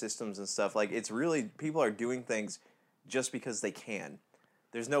automated systems and stuff, like it's really people are doing things just because they can.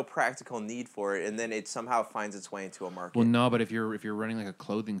 There's no practical need for it, and then it somehow finds its way into a market. Well, no, but if you're running like a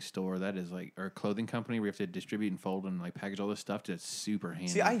clothing store, that is like, or a clothing company where you have to distribute and fold and like package all this stuff, that's super handy.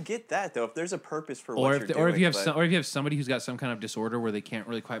 See, I get that though. If there's a purpose for or what if you're or if doing, you have but- some, or if you have somebody who's got some kind of disorder where they can't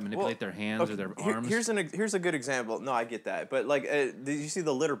really quite manipulate their hands or their arms. Here's a good example. No, I get that, but like, did you see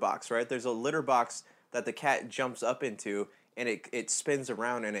the litter box? Right, there's a litter box that the cat jumps up into, and it spins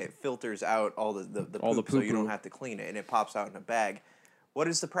around and it filters out all the All the poop, so you poo-poo. don't have to clean it, and it pops out in a bag. What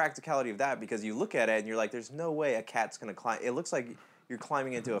is the practicality of that? Because you look at it and you're like, there's no way a cat's gonna climb. It looks like you're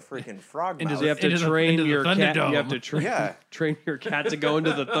climbing into a freaking frog mouth. you have to Into the- train into the your cat. Thunderdome. You have to train Yeah. train your cat to go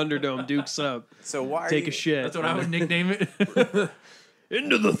into the Thunderdome, Dukes up, So why are take you, a shit. That's what I would nickname it.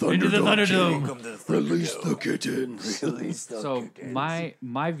 Into the Thunderdome. Welcome to the Release the kittens. Release the So kittens.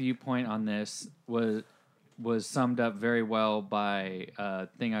 my viewpoint on this was summed up very well by a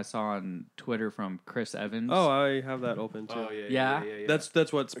thing I saw on Twitter from Chris Evans. Oh, I have that open too. Yeah?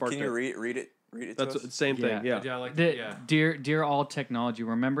 That's what sparked Can you it. read it? Read it. That's to the us? same thing. Yeah. Yeah, like Dear all technology,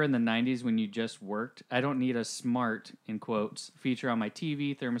 remember in the 90s when you just worked? I don't need a smart, in quotes, feature on my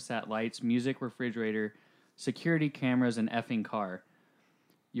TV, thermostat lights, music, refrigerator, security cameras, and effing car.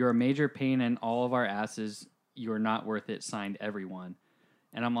 You're a major pain in all of our asses. You're not worth it. Signed, everyone.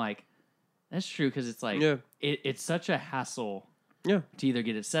 And I'm like, that's true because it's like, Yeah. it's such a hassle Yeah. to either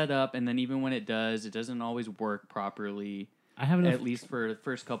get it set up, and then even when it does, it doesn't always work properly, I have enough. at least for the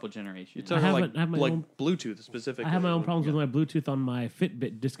first couple generations. You're talking have like, I have my like own- Bluetooth specifically. I have my own problems with my Bluetooth on my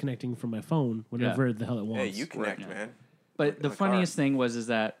Fitbit disconnecting from my phone whenever the hell it wants. Hey, you connect, Yeah. man. But the the funniest thing is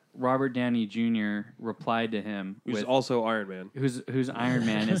that Robert Downey Jr. replied to him Who's with also Iron Man. who's Iron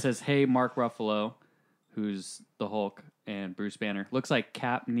Man. It says, "Hey, Mark Ruffalo, who's the Hulk, and Bruce Banner. Looks like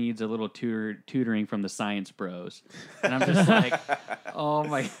Cap needs a little tutoring from the Science Bros." And I'm just like, oh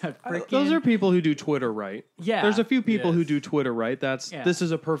my god, freaking. Those are people who do Twitter right. Yeah. There's a few people who do Twitter right. Yeah. This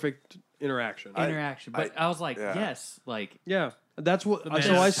is a perfect interaction. interaction. But I was like, yeah. yes, like Yeah, that's what. man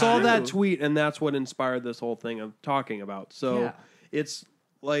So I is saw true. that tweet, and that's what inspired this whole thing of talking about. So Yeah. it's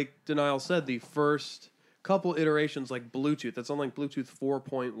like Denial said, the first couple iterations, like Bluetooth. That's on like Bluetooth 4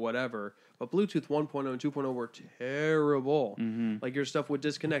 point whatever, but Bluetooth 1.0 and 2.0 were terrible. Like your stuff would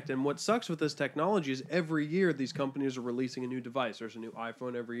disconnect. And what sucks with this technology is every year these companies are releasing a new device. There's a new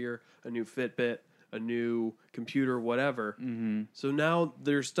iPhone every year, a new Fitbit, a new computer, whatever. So now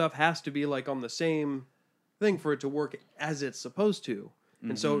their stuff has to be like on the same thing for it to work as it's supposed to.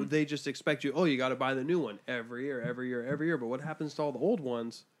 And so they just expect you, you got to buy the new one every year, every year, every year. But what happens to all the old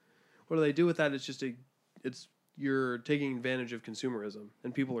ones? What do they do with that? It's just you're taking advantage of consumerism,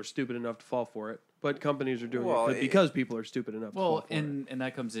 and people are stupid enough to fall for it. But companies are doing it because people are stupid enough to fall well, for it. and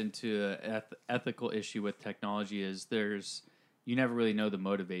that comes into an ethical issue with technology is you never really know the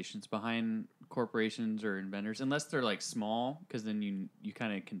motivations behind corporations or inventors unless they're like small, because then you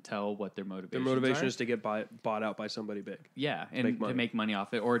kind of can tell what their Their motivations motivation are. is to get bought out by somebody big. Yeah, make and money. to make money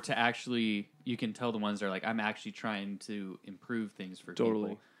off it, or to actually, you can tell the ones that are like, I'm actually trying to improve things for Totally.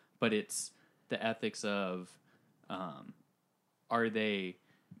 people. But it's the ethics of, are they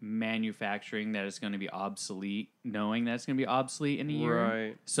manufacturing that it's going to be obsolete, knowing that it's going to be obsolete in a year,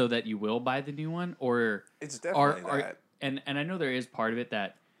 Right. so that you will buy the new one, or It's definitely are that. and I know there is part of it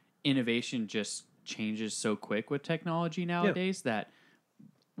that innovation just changes so quick with technology nowadays that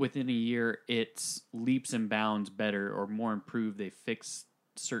within a year it's leaps and bounds better or more improved. They fix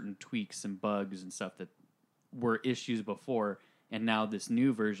certain tweaks and bugs and stuff that were issues before, and now this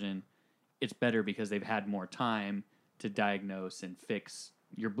new version, it's better because they've had more time to diagnose and fix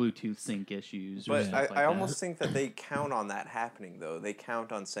your Bluetooth sync issues. Or But stuff I like that. almost think that they count on that happening, though. They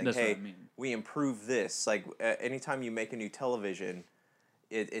count on saying, That's what hey, I mean. we improve this. Like, anytime you make a new television,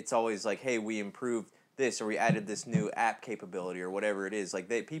 it's always like, hey, we improved this, or we added this new app capability, or whatever it is. Like,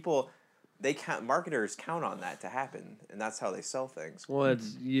 marketers count on that to happen, and that's how they sell things. Well,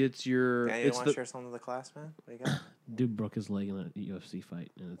 it's your Danny, you it's want the to share something with the class, man? What do you got? Dude broke his leg in a UFC fight,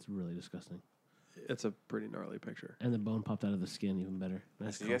 and it's really disgusting. it's a pretty gnarly picture. And the bone popped out of the skin, even better.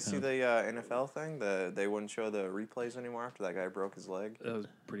 Nice Did you guys see compound. the NFL thing? They wouldn't show the replays anymore after that guy broke his leg. That was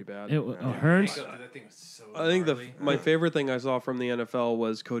pretty bad. Hearns? That thing was so I think gnarly. my favorite thing I saw from the NFL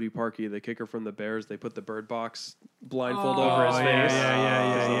was Cody Parkey, the kicker from the Bears. They put the bird box blindfold over his face.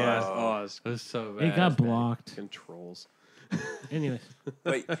 yeah. Oh, it's It was so bad. It got blocked. controls. Anyways,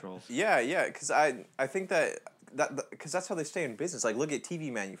 But yeah, because I think that because that's how they stay in business. Like, look at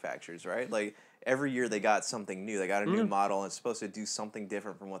TV manufacturers, right? Like, every year they got something new. They got a new model, and it's supposed to do something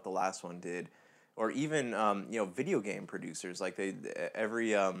different from what the last one did. Or even video game producers, like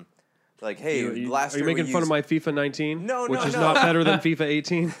like, hey, last Are you year making we fun of used- my FIFA 19? No, which no, is no. not better than FIFA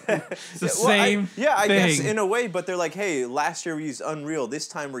 18. It's the Well, same I guess thing. in a way, but they're like, hey, last year we used Unreal. This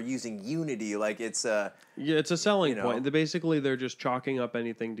time we're using Unity. Like, it's Yeah, it's a selling You know. point. Basically, they're just chalking up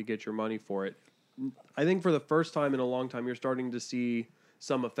anything to get your money for it. I think for the first time in a long time, you're starting to see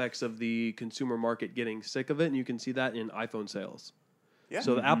some effects of the consumer market getting sick of it, and you can see that in iPhone sales. yeah.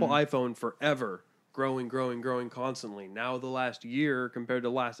 So the Apple iPhone forever growing constantly. Now the last year compared to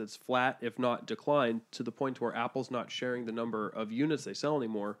last, it's flat, if not declined, to the point where Apple's not sharing the number of units they sell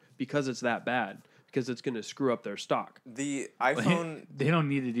anymore because it's that bad, because it's going to screw up their stock. The iPhone they don't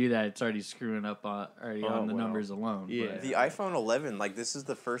need to do that. It's already screwing up on the well. numbers alone. Yeah. but- The iPhone 11, like, this is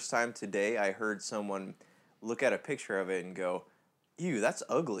the first time today I heard someone look at a picture of it and go, ew, that's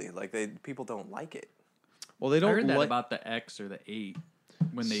ugly. Like, people don't like it. Well, they I don't heard that like. about the X or the 8.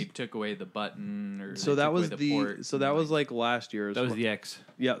 when they took away the button or So they that took away was the port. so that was like last year's. That was the X.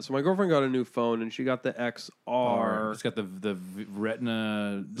 Yeah, so my girlfriend got a new phone and she got the XR. It's got the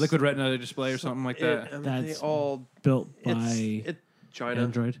Retina, liquid Retina display or something like that. I mean, That's they all built it's by China.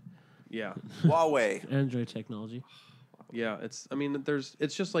 Android. Yeah, Huawei. Android technology. yeah. It's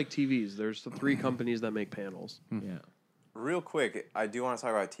just like TVs. There's the 3 companies that make panels. Yeah. Real quick, I do want to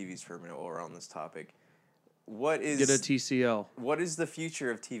talk about TVs for a minute while we're on this topic. What is Get a TCL. what is the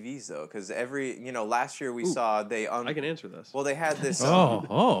future of TVs though? Because last year we saw they I can answer this. well they had this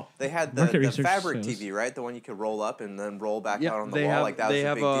they had the Market research fabric shows. TV, right? The one you could roll up and then roll back Yeah, out on the they wall. have Like that was they a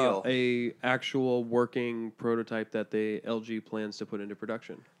have big deal. a actual working prototype that the LG plans to put into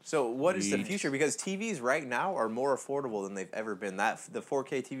production. So what is the future? Because TVs right now are more affordable than they've ever been. The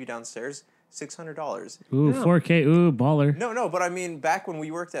 4K TV downstairs, $600. Ooh, 4K. Ooh, baller. No, but I mean, back when we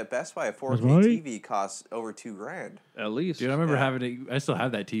worked at Best Buy, a 4K Right. TV cost over $2,000. At least. Dude, I remember having it. I still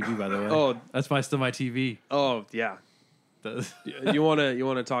have that TV, by the way. Oh. That's still my TV. Oh yeah. You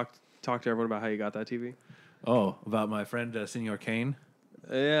wanna talk to everyone about how you got that TV? Oh, about my friend Senor Kane.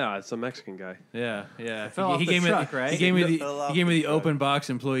 Yeah, it's a Mexican guy. Yeah. fell off the gave truck, me, right? He gave me Fell off the he gave me the the truck. open box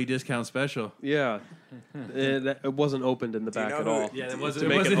employee discount special. Yeah. It wasn't opened in the you back know at who- all. Yeah, it To wasn't.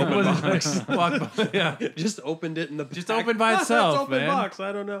 make It an wasn't. open box. Yeah. Just opened it in the Just back. opened by It's itself, open man. box.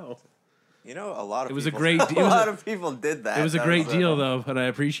 I don't know. You know, a lot of It was a people, great- a it was lot a- of people did that. It was a That great was deal, though, and I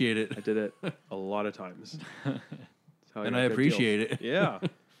appreciate I it, did it a lot of times. That's how and got I good appreciate deals. it. Yeah.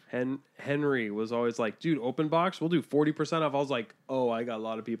 Henry was always like, dude, open box, we'll do 40% off. I was like, oh, I got a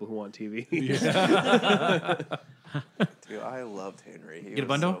lot of people who want TV. Dude, I loved Henry. He Get a was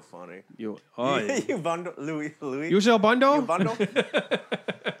bundle? so funny. you You bundle, Louis. you sell bundle? You bundle?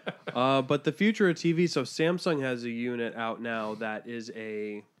 But the future of TV, so Samsung has a unit out now that is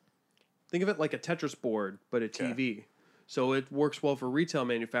think of it like a Tetris board, but a TV. So it works well for retail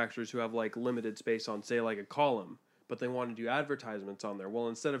manufacturers who have like limited space on, say, like a column, but they want to do advertisements on there. Well,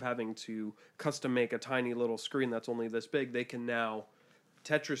 instead of having to custom make a tiny little screen that's only this big, they can now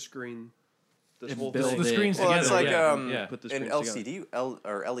Tetris screen this whole build thing. The screens Well, together. it's like yeah. Put the an screens together. LCD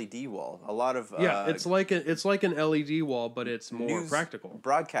or LED wall. A lot of Yeah, it's like an LED wall, but it's more news practical.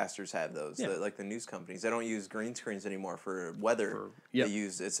 Broadcasters have those, Yeah. like the news companies. They don't use green screens anymore for weather. Yep.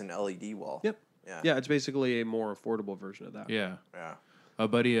 It's an LED wall. Yep. Yeah. Yeah, it's basically a more affordable version of that. Yeah. Yeah. A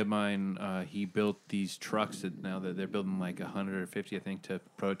buddy of mine, he built these trucks that now that they're building like 150, I think, to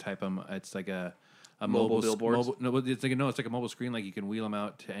prototype them. It's like a Mobile mobile billboards? it's like a mobile screen. Like you can wheel them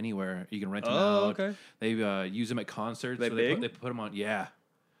out to anywhere. You can rent them Oh, out. okay. They use them at concerts. They so big? they put them on. Yeah,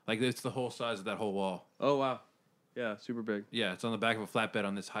 like it's the whole size of that whole wall. Oh wow, yeah, super big. Yeah, it's on the back of a flatbed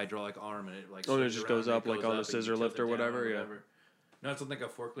on this hydraulic arm, and it like Oh, and it swings just around goes and up like goes on a up, and you scissor tilt lift it or down whatever, yeah. No, it's on like a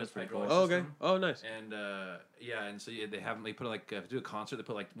forklift pretty hydraulic cool. Oh, okay. system. Oh, nice. And and so they have they put like to do a concert. They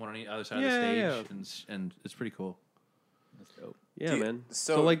put like one on the other side Yeah, of the yeah, stage, and it's pretty cool. That's dope. Yeah, Do you- man.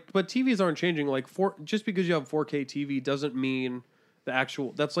 so- So like, but TVs aren't changing. Like, just because you have 4K TV doesn't mean the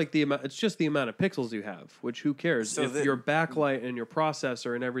actual. That's like the amount. It's just the amount of pixels you have. Which who cares So if the- your backlight and your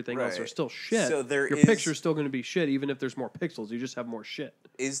processor and everything else are Right. still shit. So there your is- picture's still going to be shit, even if there's more pixels. You just have more shit.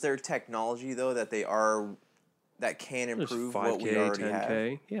 Is there technology though that that can There's improve 5K, what we already 10K.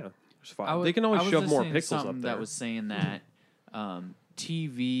 have? Yeah, there's 5. They can always shove more pixels something up there. that was saying that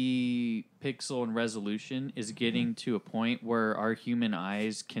TV pixel and resolution is getting to a point where our human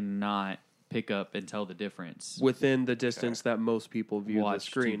eyes cannot pick up and tell the difference. within the distance that most people view the Watch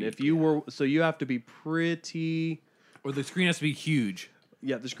screen. TV, If you were, so you have to be pretty. Or the screen has to be huge.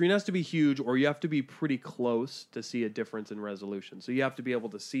 Yeah, the screen has to be huge, or you have to be pretty close to see a difference in resolution. So you have to be able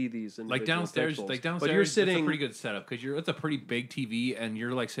to see these Like individual downstairs, pixels. But you're it's sitting. a pretty good setup because it's a pretty big TV, and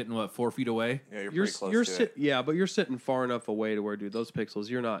you're like sitting 4 feet away. Yeah, you're You're pretty close you're to sit it. yeah, but you're sitting far enough away to where, dude, those pixels.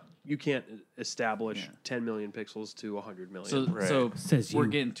 You can't establish 10 million pixels to 100 million. So, Right. so Says we're you.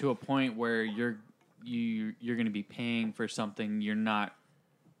 getting to a point where you're going to be paying for something you're not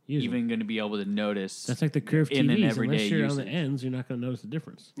Usually. even going to be able to notice. That's like the curved in an TVs. everyday Unless you're on the usage. ends, you're not going to notice the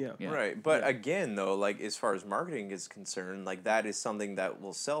difference. yeah. Yeah. Right, but again, though, like as far as marketing is concerned, like that is something that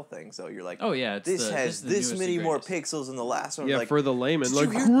will sell things. So you're like, Oh yeah, it's this the, has this, is the this newest many and more greatest. pixels than the last one. Yeah, like, for the layman, did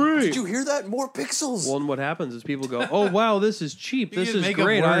like you hear, great. Did you hear that? More pixels. Well, and what happens is people go, "Oh wow, this is cheap. You This just is make up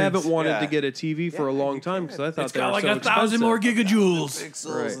great. I words. haven't wanted Yeah. to get a TV for a Yeah, long you time can. because I thought It's they got were like so 1,000 more expensive. gigajoules.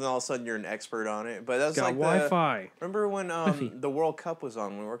 Pixels, Right. and all of a sudden you're an expert on it. But that's Got like Wi-Fi. Remember when Wi-Fi. the World Cup was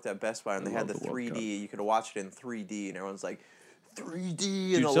on? When we worked at Best Buy and they had the love the World 3D. You could watch it in 3D, and everyone's like, 3D.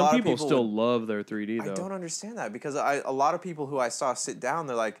 Dude, And a some lot people of people still would- love their 3D I though. don't understand that because a lot of people who I saw sit down,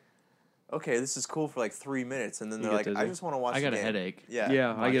 they're like, okay, this is cool for like 3 minutes, and then You they're get like, I dizzy. just want to watch. I got the a game. headache. Yeah. Yeah,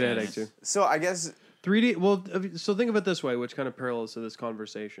 I get a Watching headache it. too. So I guess 3D. Well, so think of it this way, which kind of parallels to this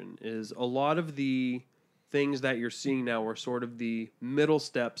conversation is a lot of the things that you're seeing now are sort of the middle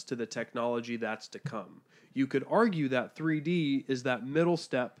steps to the technology that's to come. You could argue that 3D is that middle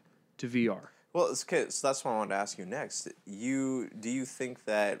step to VR. Well, so that's what I wanted to ask you next. Do you think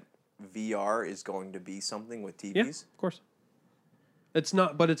that VR is going to be something with TVs? Yeah, of course. It's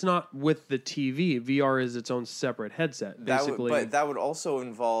not, but it's not with the TV. VR is its own separate headset, basically. But that would also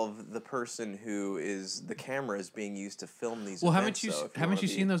involve the person who is the camera is being used to film these. Well, events, haven't you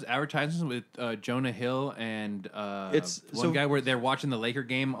seen those advertisements with Jonah Hill and one guy where they're watching the Laker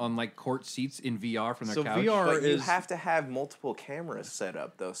game on like court seats in VR from their couch? VR But you is have to have multiple cameras set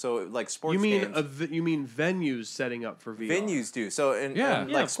up though. So like sports you mean games. you mean venues setting up for VR? Venues do. So and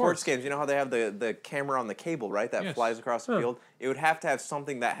like of sports course. games, you know how they have the camera on the cable, right? That Yes. flies across the field. It would have to have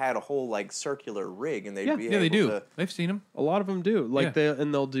something that had a whole like circular rig, and they'd be Yeah, they able do. to. They've seen them. A lot of them do. Like Yeah.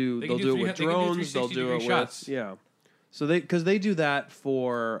 they'll do They they'll can do do it with 360 drones. They'll do it degree with shots. yeah. So because they do that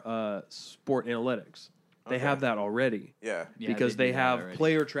for sport analytics. They Okay. have that already. Yeah. Yeah, Because they they do that have already.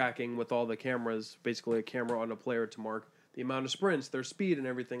 player tracking with all the cameras, basically a camera on a player to mark the amount of sprints, their speed, and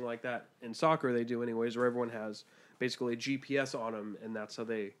everything like that. In soccer, they do anyways, where everyone has basically a GPS on them, and that's how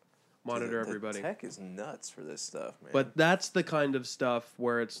they monitor The everybody. tech is nuts for this stuff, man. But that's the kind of stuff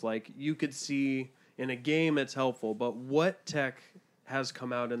where it's like you could see in a game it's helpful, but what tech has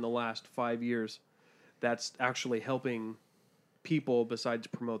come out in the last 5 years that's actually helping people besides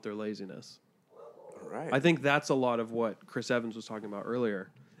promote their laziness? right. I think that's a lot of what Chris Evans was talking about earlier.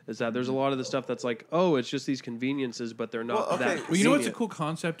 Is that there's a lot of the stuff that's like, oh, it's just these conveniences, but they're not Well, okay. that. Well, you know what's a convenient. cool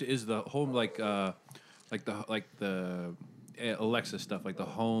concept is the home like the Alexa stuff, like the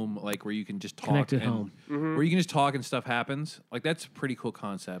home, like where you can just talk Connected and, home. where you can just talk and stuff happens. Like that's a pretty cool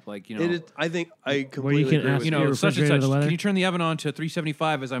concept. Like you know, It is, I think I completely can agree ask with you you. know, your such and refrigerator such. the weather? Can you turn the oven on to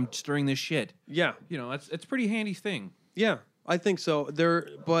 375 as I'm stirring this shit? Yeah, You know, it's a pretty handy thing. yeah, I think so.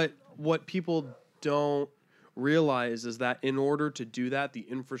 But what people don't realize is that in order to do that, the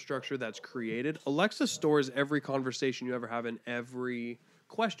infrastructure that's created, Alexa stores every conversation you ever have and every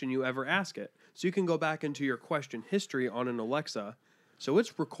question you ever ask it. So you can go back into your question history on an Alexa. So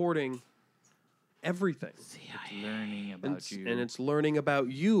it's recording everything. It's learning about you. And it's learning about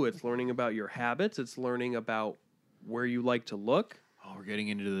you. It's learning about your habits. It's learning about where you like to look. Oh, we're getting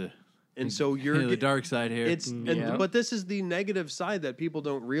into the And so you're the dark side here. It's Yeah. but this is the negative side that people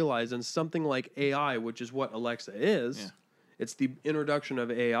don't realize. And something like AI, which is what Alexa is, Yeah. it's the introduction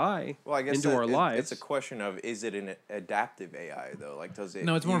of AI Well, I guess into our lives. It's a question of is it an adaptive AI though? Like does it?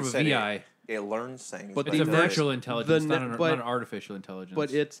 No, it's more you of a said VI. It learns things, But it's the a next- virtual intelligence, the not, ne- an, but- not an artificial intelligence.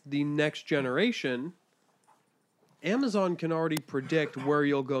 but it's the next generation. Amazon can already predict where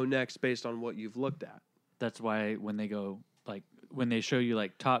you'll go next based on what you've looked at. That's why when they go like when they show you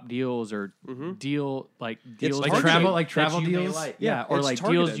like top deals or deals targeted. that you may deals? like. Yeah, or it's like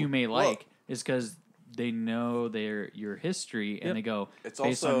targeted. deals you may Well- like is because they know your history and Yep. they go It's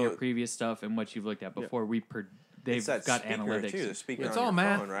based on your also- previous stuff and what you've looked at before. They've It's that got speaker analytics. too. The speaker It's on all your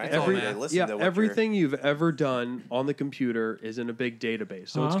math. phone, right? It's all They math. listen to what Everything you've ever done on the computer is in a big database.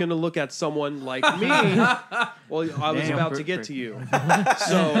 So it's Huh? going to look at someone like me. Well, I was Damn, about to for- get to you.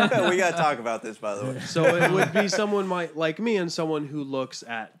 So you're- we got to talk about this, by the way. So it would be someone like me and someone who looks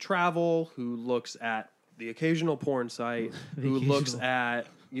at travel, who looks at the occasional porn site, who looks occasional. at,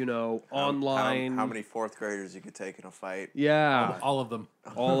 online. How many fourth graders you could take in a fight? Yeah, all of them.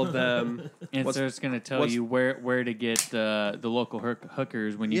 all of them. And What's- so it's going to tell what's- you where to get the local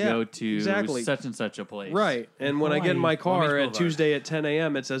hookers when you Yeah, go to exactly. such and such a place. Right. And when I get in my car Boulevard. at Tuesday at 10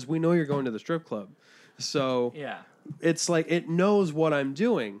 a.m., it says, "We know you're going to the strip club." So Yeah. it's like it knows what I'm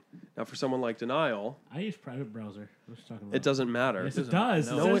doing. Now, for someone like Denial, I use private browser. What you talking about? it doesn't matter. Yes, it does.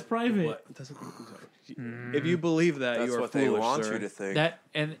 No, it says it- private. It doesn't. If you believe that, That's you are what foolish, they want sir. you to think. That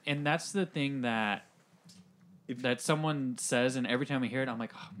and that's the thing that that someone says, and every time I hear it, I'm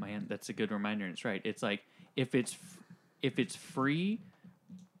like, oh man, that's a good reminder. And it's right. It's like if it's free,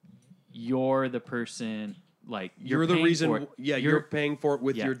 you're the person. Like You're the paying for reason. it. Yeah, you're paying for it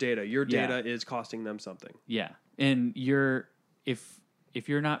with Yeah. your data. Your Yeah. data is costing them something. Yeah, and if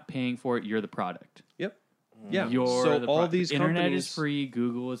you're not paying for it, you're the product. Yep. Yeah. You're so the all product. these Internet companies, is free.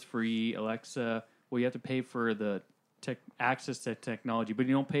 Google is free. Alexa. Well, you have to pay for the access to technology, but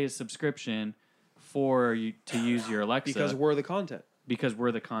you don't pay a subscription for you to use your Alexa because we're the content. because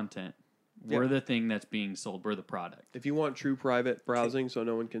we're the content. Yeah. We're the thing that's being sold. We're the product. If you want true private browsing, so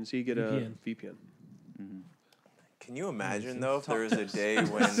no one can see, get a VPN. Can you imagine though if there was a day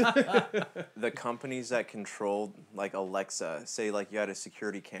when the companies that controlled like Alexa, say like you had a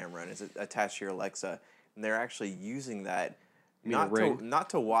security camera and it's attached to your Alexa, and they're actually using that not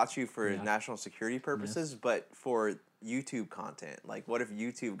to watch you for national security purposes, but for YouTube content. Like, what if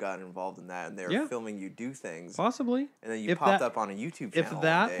YouTube got involved in that and they were filming you do things, Possibly. and then you popped up on a YouTube channel? If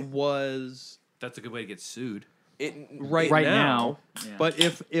that was That's a good way to get sued. right now. Yeah. But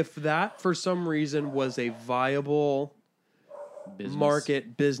if that for some reason was a viable Business.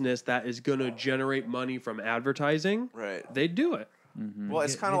 market business that is going to generate money from advertising, right. they'd do it. Well,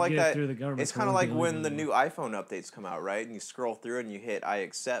 it's Get- kind of like get it that. through the government It's kind of like program. when the new iPhone updates come out, right? And you scroll through and you hit "I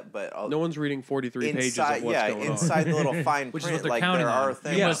accept," but No one's reading 43 pages inside, of what's going inside the little fine Which is print, what they're like counting there on. are You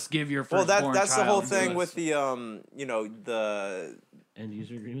things. You must give your Well, firstborn that's the whole child thing to with us. the the End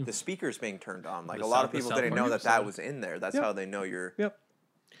user agreement. the speakers being turned on. Like The a lot self- of the people didn't know that self-harm was in there. That's Yep. how they know you're. Yep.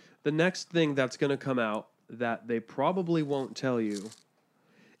 The next thing that's going to come out that they probably won't tell you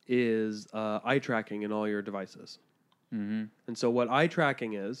is eye tracking in all your devices. Mm-hmm. And so what eye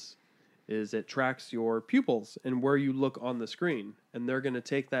tracking is it tracks your pupils and where you look on the screen. And they're going to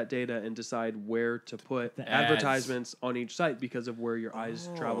take that data and decide where to put The ads. advertisements on each site because of where your eyes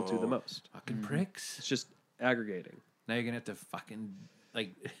travel to the most. Fucking pricks. It's just aggregating. Now you're gonna have to fucking like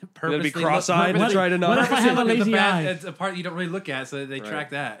You're gonna be purposely cross-eyed and purposely- try to not. What if I have a look at the lazy bad- eye? It's a part you don't really look at, so they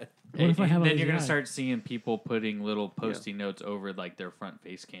track that. What if I have a then lazy you're gonna eye? start seeing people putting little post-it notes over like their front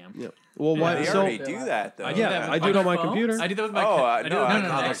face cam. Yeah. Well, why? They So already do that though. I do yeah, that I with do it on my phones? computer. I did that with my. Oh, I did no, that no, with no,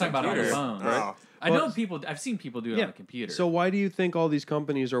 my I'm talking about on the computer. phone. Oh. I know Well, people. I've seen people do it Yeah. on the computer. So why do you think all these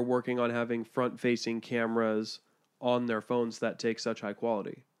companies are working on having front-facing cameras on their phones that take such high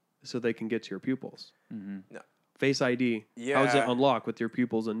quality, so they can get to your pupils? No. Face ID. How does it Yeah. unlock with your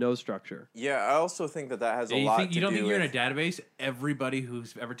pupils and nose structure? Yeah, I also think that has a You lot think to you don't do think you're in a with. database? Everybody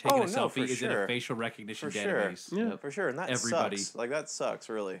who's ever taken Oh, a no, for selfie is in sure. a facial recognition For sure. database. Yeah. For sure, and that Everybody. sucks. Like that sucks,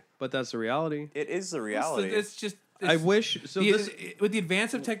 really. But that's the reality. It is the It's, reality. it's just. I It's, wish. So the- this. with the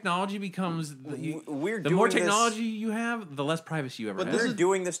advance of technology becomes We're the doing more this- technology you have, the less privacy you ever But have. we're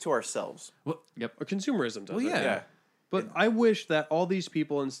doing this to ourselves. Or consumerism does Well, it. yeah. Yeah. But I wish that all these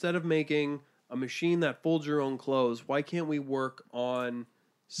people, instead of making a machine that folds your own clothes, why can't we work on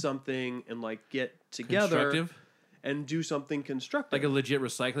something and like get together Constructive? and do something constructive? Like a legit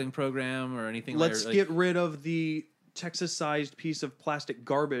recycling program or anything. Let's like, get rid of the Texas-sized piece of plastic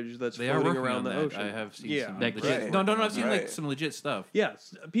garbage that's They are floating working around on the that. ocean. I have seen Yeah. some That legit. kid- No, I've seen like Right. some legit stuff.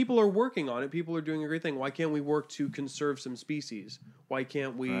 Yes, people are working on it. People are doing a great thing. Why can't we work to conserve some species? Why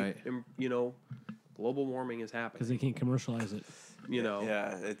can't we, Right. global warming is Because happening. they can't commercialize it.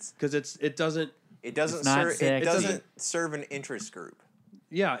 Yeah, it's Because it doesn't. it doesn't It's not serve it sexy. doesn't serve an interest group.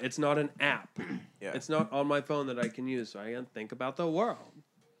 Yeah, it's not an app. Yeah. It's not on my phone that I can use, so I can think about the world.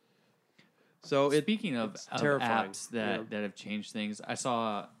 So Speaking of it's terrifying. apps that have changed things,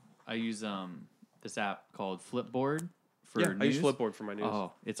 I use this app called Flipboard for yeah, I use news. Flipboard for my news.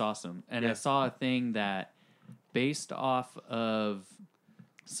 Oh, it's awesome. And Yeah. I saw a thing that based off of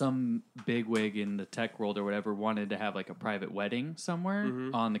some bigwig in the tech world or whatever wanted to have like a private wedding somewhere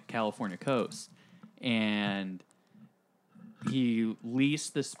Mm-hmm. on the California coast. And he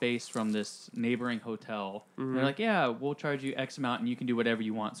leased the space from this neighboring hotel. And Mm-hmm. they're like, yeah, we'll charge you X amount and you can do whatever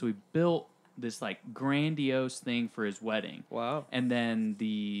you want. So he built this like grandiose thing for his wedding. Wow. And then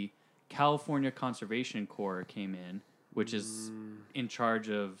the California Conservation Corps came in, which is in charge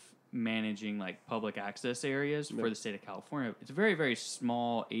of managing like public access areas for the state of California. It's a very, very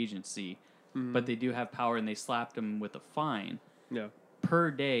small agency, but they do have power and they slapped him with a fine. Yeah.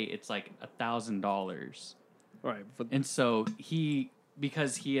 Per day, it's like $1,000. All right. But And so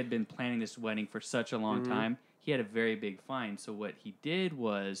because he had been planning this wedding for such a long time, he had a very big fine. So what he did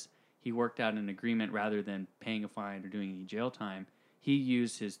was he worked out an agreement rather than paying a fine or doing any jail time. He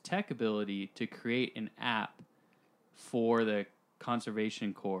used his tech ability to create an app for the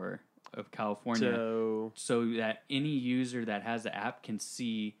Conservation Corps of California so that any user that has the app can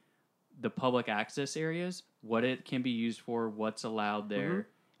see the public access areas, what it can be used for, what's allowed there.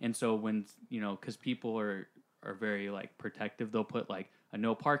 And so when, because people are very like protective, they'll put like a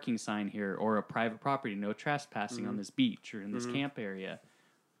no parking sign here or a private property, no trespassing on this beach or in this camp area.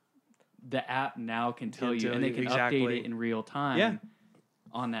 The app now can tell you, and they can exactly. update it in real time Yeah.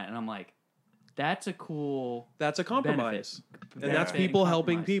 on that. And I'm like, that's a cool that's a compromise. And benefit that's and people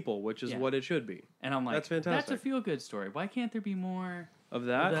helping compromise. people, which is Yeah. what it should be. And I'm like, That's that's fantastic. a feel good story. Why can't there be more? Of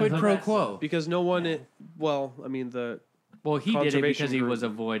that, Quid pro That's- quo. because no one. The Well, he did it Conservation because he group. was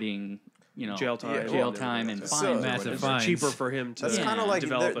avoiding, jail time, jail time and So- fines. or Massive whatever. fines. It's cheaper for him to. That's Yeah. kind of like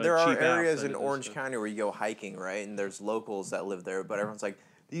develop there a are cheap app areas than in it is Orange to- County where you go hiking, right? And there's locals that live there, but everyone's like,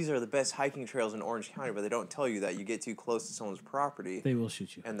 these are the best hiking trails in Orange County, but they don't tell you that you get too close to someone's property They will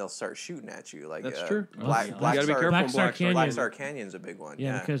shoot you. and they'll start shooting at you. Like That's true. Black, You Black gotta be Star, careful Black in Star Black Star Canyon. Black Star Canyon's a big one.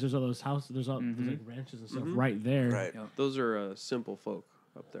 Yeah, because there's all those houses, there's all there's like ranches and stuff right there. right. Those are simple folk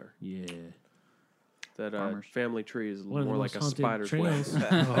up there. Yeah. That Farmers. family tree is One of the more most like a haunted spider's web.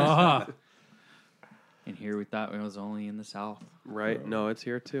 trails. And here we thought it was only in the South. Right? No, it's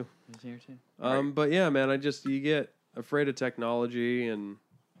here too. It's here too. But yeah, man, you get afraid of technology and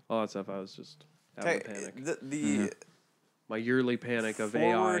all that stuff. I was just having a panic. The My yearly panic of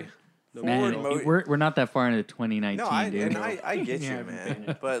Forward- AI. No Man, big deal. we're not that far into 2019, No, I dude. get Yeah, you,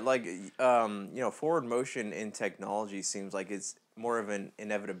 man. But like, forward motion in technology seems like it's more of an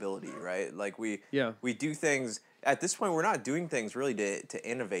inevitability, right? Like we do things at this point. We're not doing things really to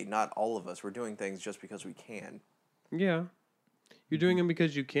innovate. Not all of us. We're doing things just because we can. Yeah. You're doing them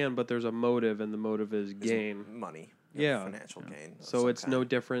because you can, but there's a motive, and the motive is It's gain. money. Yeah. Financial gain. of So some it's kind. no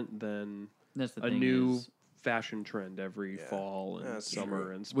different than That's the a thing new is fashion trend every fall and That's summer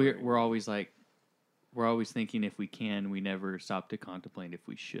true. and spring. we're always thinking if we can. We never stop to contemplate if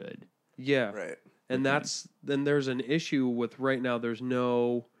we should. Yeah. Right. And then there's an issue with right now there's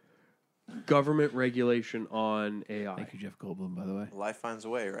no government regulation on AI. Thank you, Jeff Goldblum, by the way. Life finds a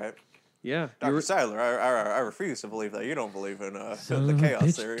way, right? Yeah. Dr. You're- Seiler, I refuse to believe that you don't believe in Son the of a chaos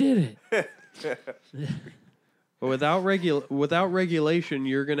bitch theory. did it. But without regulation,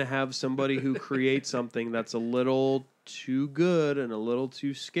 you're going to have somebody who creates something that's a little too good and a little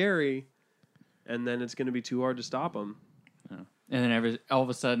too scary, and then it's going to be too hard to stop them. And then all of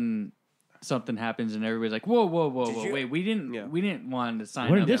a sudden something happens and everybody's like, whoa, you- wait, we didn't want to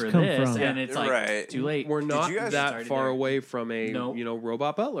sign Where up did this for come this, from? and it's like Right. too late. We're not you guys- that Already far there. away from a Nope.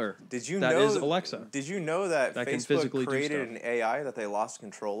 robot butler. Did you That know is Alexa. Did you know that That can Facebook physically do created stuff. an AI that they lost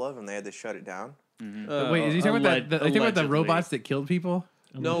control of and they had to shut it down? Wait, is he talking about that? Are you talking about the allegedly. robots that killed people?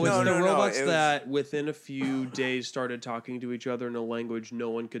 No, No, it's the no, no, robots it was- that within a few days started talking to each other in a language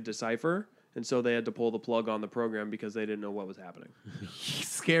no one could decipher, and so they had to pull the plug on the program because they didn't know what was happening.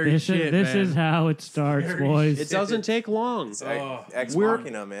 Scary This shit, is man. how it starts, boys. It doesn't take long. Ex We're-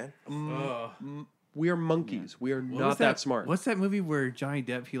 Machina, man. We are monkeys. We are What not was that smart. What's that movie where Johnny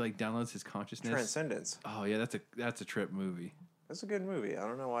Depp he downloads his consciousness? Transcendence. Oh yeah, that's a trip movie. That's a good movie. I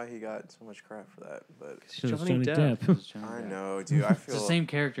don't know why he got so much crap for that, but Because it's Johnny Johnny Depp. Depp. I know, dude. I feel It's the same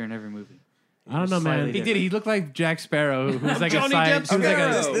character in every movie. I don't know, man. He did. He looked like Jack Sparrow, who's like Johnny a science. Depp's He was like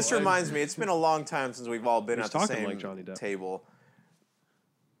Sparrow. a, this reminds me. It's been a long time since we've all been He's at the talking same like Johnny Depp. table.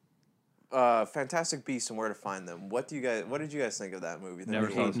 Fantastic Beasts and Where to Find Them. What did you guys think of that movie? The never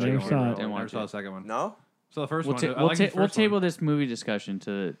movie? saw the Never second saw one. it. Never watch saw it. the second one. No. So the 1st We'll, one. ta- I we'll, like ta- the we'll first one. table this movie discussion to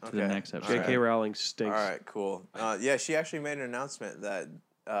the Okay. next episode. J.K. Rowling stinks. All right, cool. Yeah, she actually made an announcement that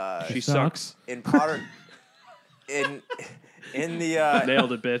She sucks. in Potter in the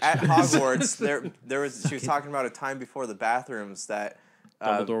Nailed it, bitch. at Hogwarts there was she was talking about a time before the bathrooms that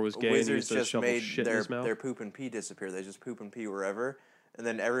Dumbledore was gay and wizards used to just shovel made shit in his mouth. their poop and pee disappear. They just poop and pee wherever, and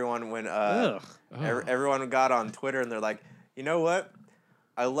then everyone went Ugh. everyone got on Twitter and they're like, you know what?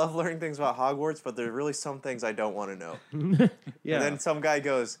 I love learning things about Hogwarts, but there are really some things I don't want to know. Yeah. And then some guy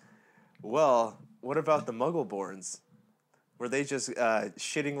goes, well, what about the Muggleborns? Were they just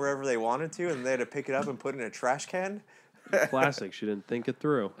shitting wherever they wanted to and they had to pick it up and put it in a trash can? Classic. She didn't think it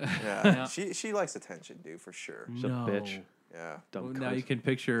through. Yeah. She likes attention, dude, for sure. She's a bitch. Yeah. Dumb Now cunt. you can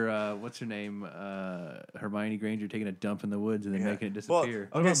picture what's her name, Hermione Granger taking a dump in the woods and then Yeah. making it Well, disappear.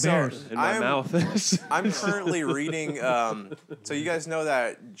 okay, about so bears? in my mouth. I'm currently reading. So you guys know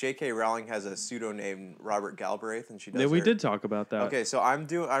that J.K. Rowling has a pseudo named Robert Galbraith, and she does. Yeah, we her- did talk about that. Okay, so I'm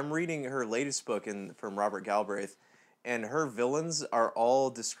reading her latest book from Robert Galbraith, and her villains are all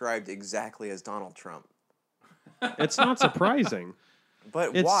described exactly as Donald Trump. It's not surprising. But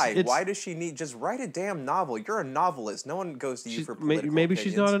It's- why? it's- Why does she need just write a damn novel? You're a novelist. No one goes to you for political Maybe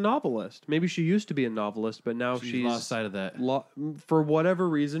she's not a opinions. novelist. Maybe she used to be a novelist, but now She's she's lost sight of that. for whatever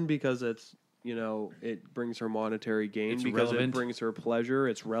reason, because it's it brings her monetary gain, It's because relevant. it brings her pleasure,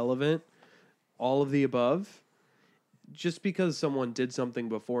 it's relevant, all of the above. Just because someone did something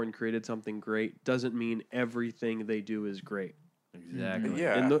before and created something great doesn't mean everything they do is great. Exactly.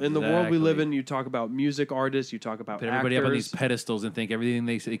 Yeah. In the world we live Exactly. in, you talk about music artists, you talk about Put everybody up on these actors. pedestals and think everything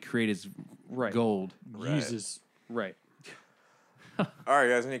they create is Right. gold. Jesus. Right. All right,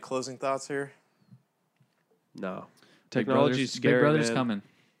 guys. Any closing thoughts here? No. Big Technology's scary, Big Brother's man. coming.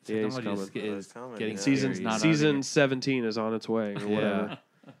 Yeah, he's Technology coming. is coming, getting yeah. Season scary. not season already. 17 is on its way, or whatever.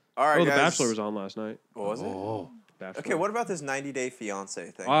 All right, Oh, The guys. Bachelor was on last night. What was it? Oh. Bachelor. Okay, what about this 90-day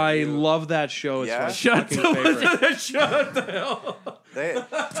fiance thing? I You- love that show. It's Yeah? my Shut fucking favorite. Shut the hell. They,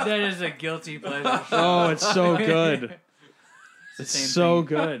 That is a guilty pleasure. Oh, it's so good. the It's same so thing.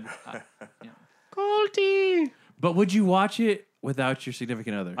 good. Yeah. Cold tea. But would you watch it without your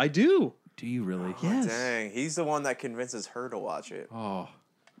significant other? I do. Do you really? Yes. Dang, he's the one that convinces her to watch it. Oh.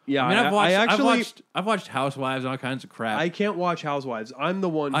 Yeah, I mean, actually, I've watched Housewives and all kinds of crap. I can't watch Housewives. I'm the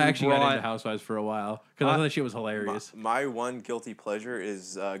one who I actually got brought. into Housewives for a while because I thought that shit was hilarious. My one guilty pleasure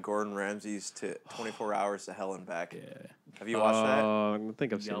is Gordon Ramsay's 24 Hours to Hell and Back. Yeah. Have you watched that? I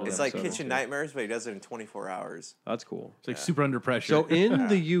think I've seen It's an It's like episode or Kitchen two. Nightmares, but he does it in 24 hours. That's cool. It's like super under pressure. So in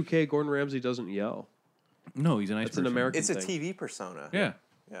the UK, Gordon Ramsay doesn't yell. no, he's a nice It's an person. American It's a thing. TV persona. Yeah.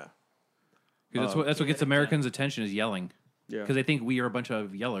 Yeah. 'Cause that's what gets Americans' attention is yelling. Yeah. Because they think we are a bunch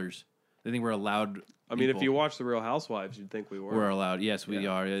of yellers. They think we're allowed. I mean, if people. you watch The Real Housewives, you'd think we were. We're allowed. Yes, we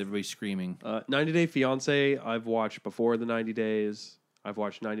are. Everybody's screaming. 90 Day Fiance, I've watched before the 90 days. I've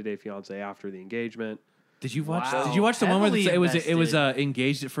watched 90 Day Fiance after the engagement. Did you watch? Wow. Did you watch the one where Heavily it was invested.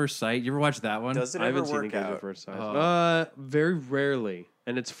 Engaged at First Sight? You ever watch that one? Does it I ever haven't seen work Engaged at out? First Sight. Oh. Very rarely,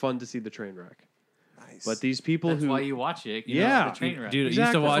 and it's fun to see the train wreck. Nice. But these people That's who why you watch it. You Yeah. know, the train wreck. Dude, Exactly. I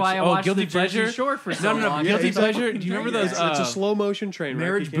used to That's watch. why I watched Guilty the Jersey Pleasure. Shore for so No, long. Guilty it's Pleasure. Do you remember those? it's a slow motion train wreck.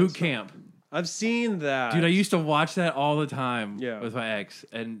 Marriage You can't Boot stop. Camp. I've seen that. Dude, I used to watch that all the time Yeah. with my ex,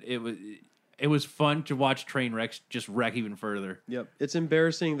 and it was fun to watch train wrecks just wreck even further. Yep, it's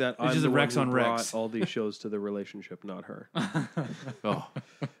embarrassing that I'm just the a one Rex who on brought Rex. all these shows to the relationship, not her. Oh,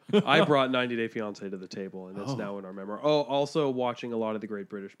 I brought 90 Day Fiance to the table, and it's Oh. now in our memory. Oh, also watching a lot of the Great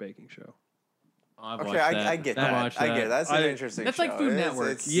British Baking Show. I've Okay, watched that. I get I've that. watched I get it. that. That's an I- interesting That's like show. Food It's-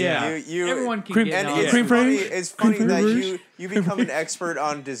 Network. it's- Yeah. You, Everyone can Cream- get and on it's Cream funny, fries? it's funny Cream that fries? you become an expert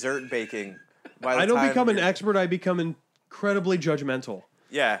on dessert baking. By the I don't time become an you're- expert, I become incredibly judgmental.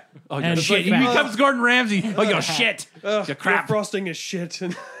 Yeah. Oh, And you shit! like He that. becomes Gordon Ramsay. Oh, you shit! Ugh, You crap. your frosting is shit.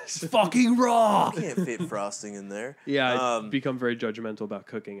 And Fucking raw. Can't fit frosting in there. yeah, I Um, become very judgmental about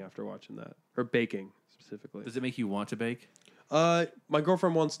cooking after watching that. Or baking, specifically. Does it make you want to bake? My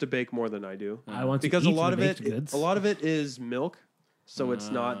girlfriend wants to bake more than I do. I want to Because eat a lot the of it, baked goods. a lot of it is milk, so it's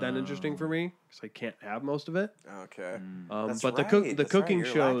not that interesting for me because I can't have most of it. Okay. But That's the right, the that's cooking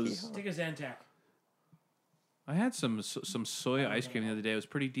right, you're wacky, shows. huh? Take a Zantac. I had some soy ice cream the other day. It was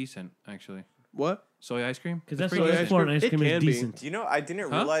pretty decent, actually. What? Soy ice cream. Because that's pretty what good. ice Florida ice It cream can is be. decent. Do you know, I didn't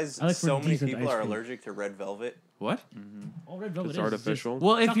Huh? realize I like so many decent people ice are cream. allergic to red velvet. What? All red velvet It's is artificial. just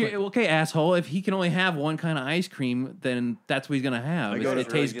Well, if chocolate. you're okay, asshole, if he can only have one kind of ice cream, then that's what he's gonna have. I It, go it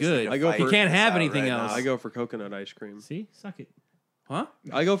to- tastes really just good. like a I go fight for- He can't that's have out anything right else. now. I go for coconut ice cream. See, suck it. Huh?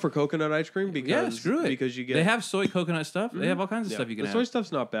 I go for coconut ice cream because Yeah, screw it. because you get They have soy coconut stuff. They have all kinds of yeah. stuff you can the have. soy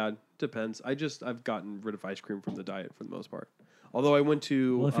stuff's not bad. Depends. I've gotten rid of ice cream from the diet for the most part. Although I went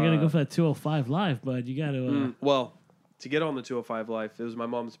to Well, if you're gonna go for that 205 live, bud, you got to. well, to get on the 205 Life, it was my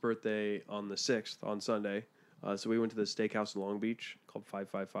mom's birthday on the 6th on Sunday. So we went to the steakhouse in Long Beach called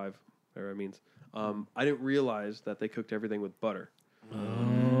 555, whatever it means. I didn't realize that they cooked everything with butter.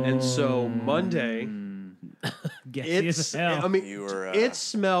 And so Monday, Guessy as it's, hell. I mean, You were, it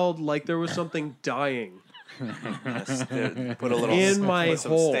smelled like there was something dying. Put a little In my put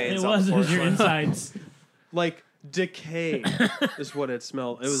some hole. stains it on was the it was your porcelain. insides. Like decay is what it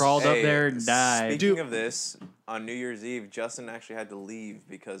smelled. It was Crawled up there and died. Speaking Dude. of this, on New Year's Eve, Justin actually had to leave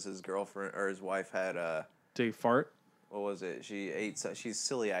because his girlfriend or his wife had to fart. what was it? She's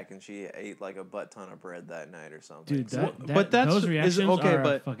celiac and she ate like a butt ton of bread that night or something. Dude, So- that, that's- those is- reactions okay, are a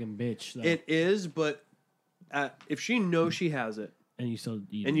but fucking bitch. Though. It is, but if she knows she has it and you still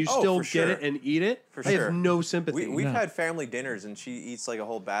eat and it. you Oh, still for get sure. it and eat it, For I sure. have no sympathy. we've Yeah. had family dinners and she eats like a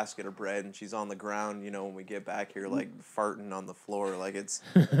whole basket of bread and she's on the ground, you know, when we get back here like farting on the floor like it's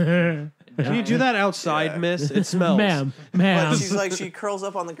Can you do that outside, Yeah. miss? It smells. ma'am, but ma'am. she's like she curls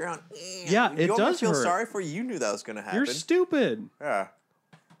up on the ground. Yeah, You it want me to does feel hurt. sorry for you. You knew that was gonna happen. You're stupid. yeah.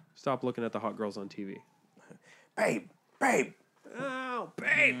 Stop looking at the hot girls on TV. Babe. Oh,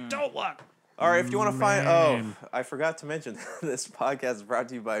 babe, don't look. All right, if you want to find, oh, I forgot to mention this podcast is brought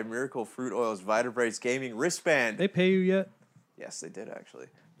to you by Miracle Fruit Oil's Vitabrace Gaming Wristband. They pay you yet? Yes, they did actually.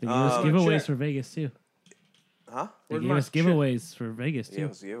 They gave us Um, giveaways check. for Vegas too. Huh? They Where's gave my us giveaways for Vegas Yeah, too. it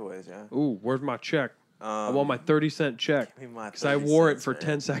was giveaways. Yeah. Ooh, where's my check? I want my 30-cent check Give me my because I 30 wore it cents, for man.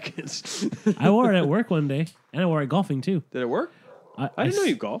 10 seconds. I wore it at work one day, and I wore it golfing too. Did it work? I didn't know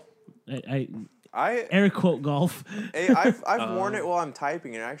you golf. I air quote golf. I've worn it while I'm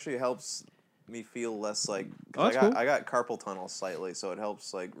typing, and it actually helps me feel less like. 'Cause Oh, that's cool. I got carpal tunnel slightly, so it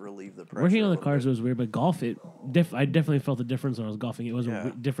helps like relieve the pressure. Working on a the little cards bit. was weird, but golf I definitely felt the difference when I was golfing. It was Yeah.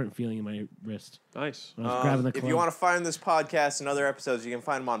 a different feeling in my wrist. Nice. When I was grabbing the club. If you want to find this podcast and other episodes, you can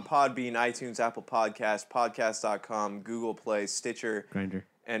find them on Podbean, iTunes, Apple Podcasts, podcast.com, Google Play, Stitcher, Grinder.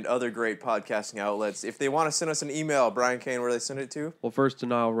 and other great podcasting outlets. If they want to send us an email, Brian Kane, where do they send it to? Well, first,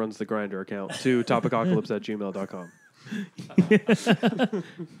 Denial runs the Grinder account to topicapocalypse@gmail.com.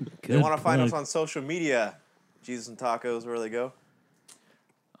 They want to find us on social media. Jesus and Tacos, where they go?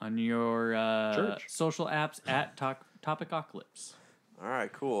 On your Church. social apps at Topicocalypse. All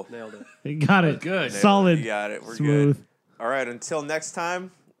right, cool. Nailed it. You got it. Good. Solid. You got it. We're Smooth. good. All right, until next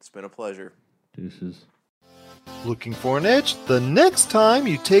time, it's been a pleasure. Deuces. Looking for an edge the next time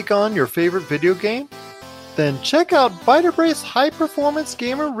you take on your favorite video game? Then check out Vitabrace High Performance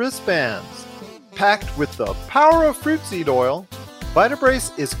Gamer Wristbands. Packed with the power of fruit seed oil,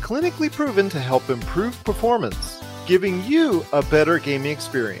 Vitabrace is clinically proven to help improve performance, giving you a better gaming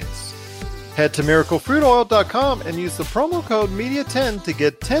experience. Head to miraclefruitoil.com and use the promo code MEDIA10 to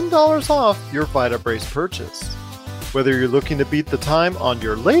get $10 off your Vitabrace purchase. Whether you're looking to beat the time on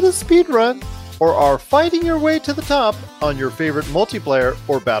your latest speedrun or are fighting your way to the top on your favorite multiplayer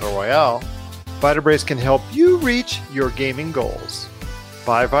or battle royale, Vitabrace can help you reach your gaming goals.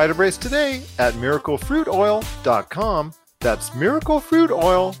 Buy Vitabrace today at miraclefruitoil.com. That's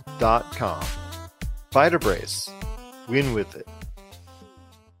miraclefruitoil.com. Vitabrace. Win with it.